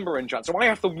not remember Enchanted, so I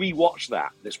have to rewatch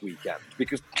that this weekend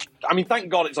because, thank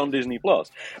God it's on Disney+. What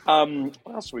else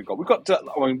have we got? We've got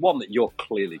one that you're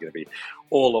clearly going to be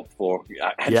all up for.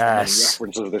 Yes.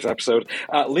 References of this episode.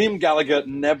 Liam Gallagher,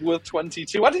 Nebworth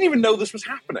 22. I didn't even know this was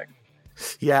happening.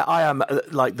 Yeah, I am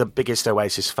the biggest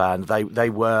Oasis fan. They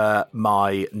were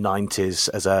my 90s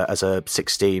as a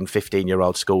 16,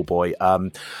 15-year-old schoolboy.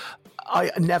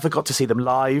 I never got to see them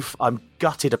live. I'm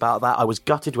gutted about that. I was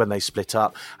gutted when they split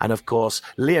up. And of course,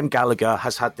 Liam Gallagher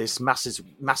has had this massive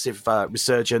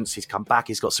resurgence. He's come back.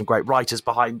 He's got some great writers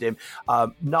behind him.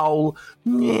 Noel,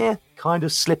 kind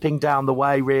of slipping down the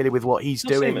way, really, with what he's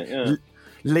doing.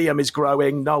 Liam is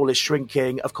growing. Noel is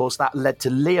shrinking. Of course, that led to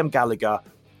Liam Gallagher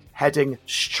heading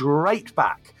straight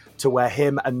back to where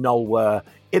him and Noel were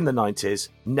in the 90s,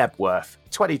 Nebworth,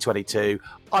 2022.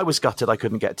 I was gutted I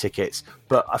couldn't get tickets,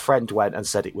 but a friend went and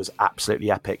said it was absolutely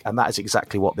epic, and that is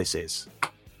exactly what this is.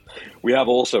 We have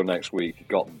also next week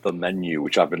got The Menu,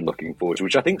 which I've been looking forward to,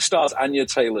 which I think stars Anya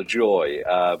Taylor-Joy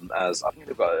as I think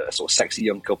they've got a sort of sexy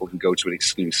young couple who go to an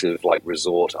exclusive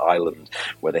resort island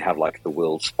where they have the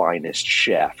world's finest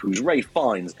chef, who's Ray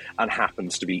Fiennes and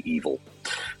happens to be evil.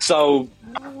 So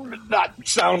that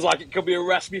sounds like it could be a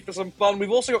recipe for some fun.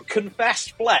 We've also got Confess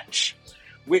Fletch,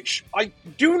 which I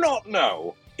do not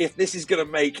know if this is going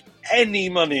to make any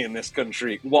money in this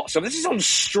country whatsoever. This is on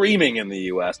streaming in the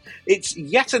US. It's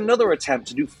yet another attempt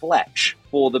to do Fletch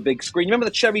for the big screen. You remember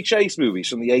the Chevy Chase movies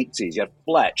from the 80s? You had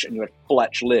Fletch and you had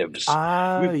Fletch Lives.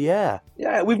 Yeah.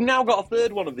 Yeah, we've now got a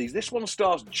third one of these. This one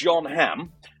stars John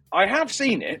Hamm. I have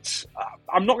seen it.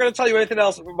 I'm not going to tell you anything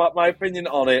else about my opinion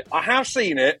on it. I have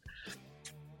seen it.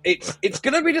 It's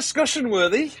going to be discussion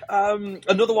worthy.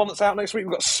 Another one that's out next week,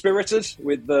 we've got Spirited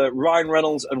with Ryan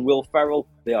Reynolds and Will Ferrell.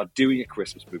 They are doing a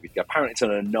Christmas movie. Apparently it's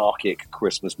an anarchic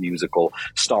Christmas musical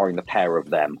starring the pair of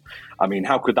them.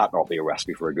 How could that not be a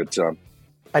recipe for a good time?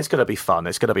 It's going to be fun.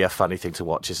 It's going to be a funny thing to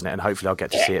watch, isn't it? And hopefully I'll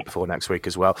get to see it before next week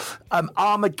as well.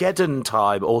 Armageddon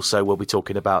Time also we'll be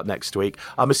talking about next week.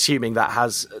 I'm assuming that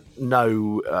has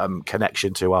no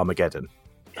connection to Armageddon.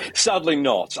 Sadly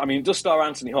not. It does star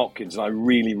Anthony Hopkins, and I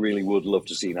really, really would love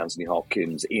to see Anthony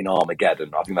Hopkins in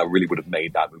Armageddon. I think that really would have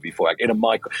made that movie for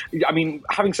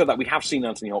having said that, we have seen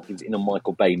Anthony Hopkins in a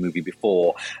Michael Bay movie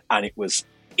before, and it was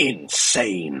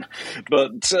insane.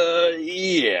 But,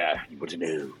 you wouldn't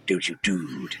know, don't you,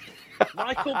 dude?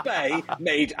 Michael Bay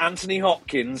made Anthony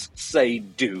Hopkins say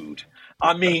dude.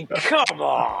 I mean, come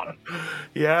on.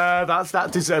 Yeah,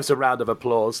 that deserves a round of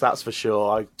applause, that's for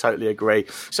sure. I totally agree.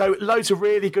 So loads of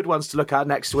really good ones to look at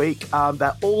next week.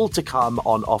 They're all to come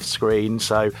on Off Screen.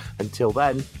 So until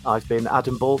then, I've been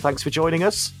Adam Ball. Thanks for joining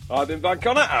us. I've been Van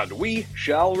Connor, and we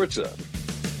shall return.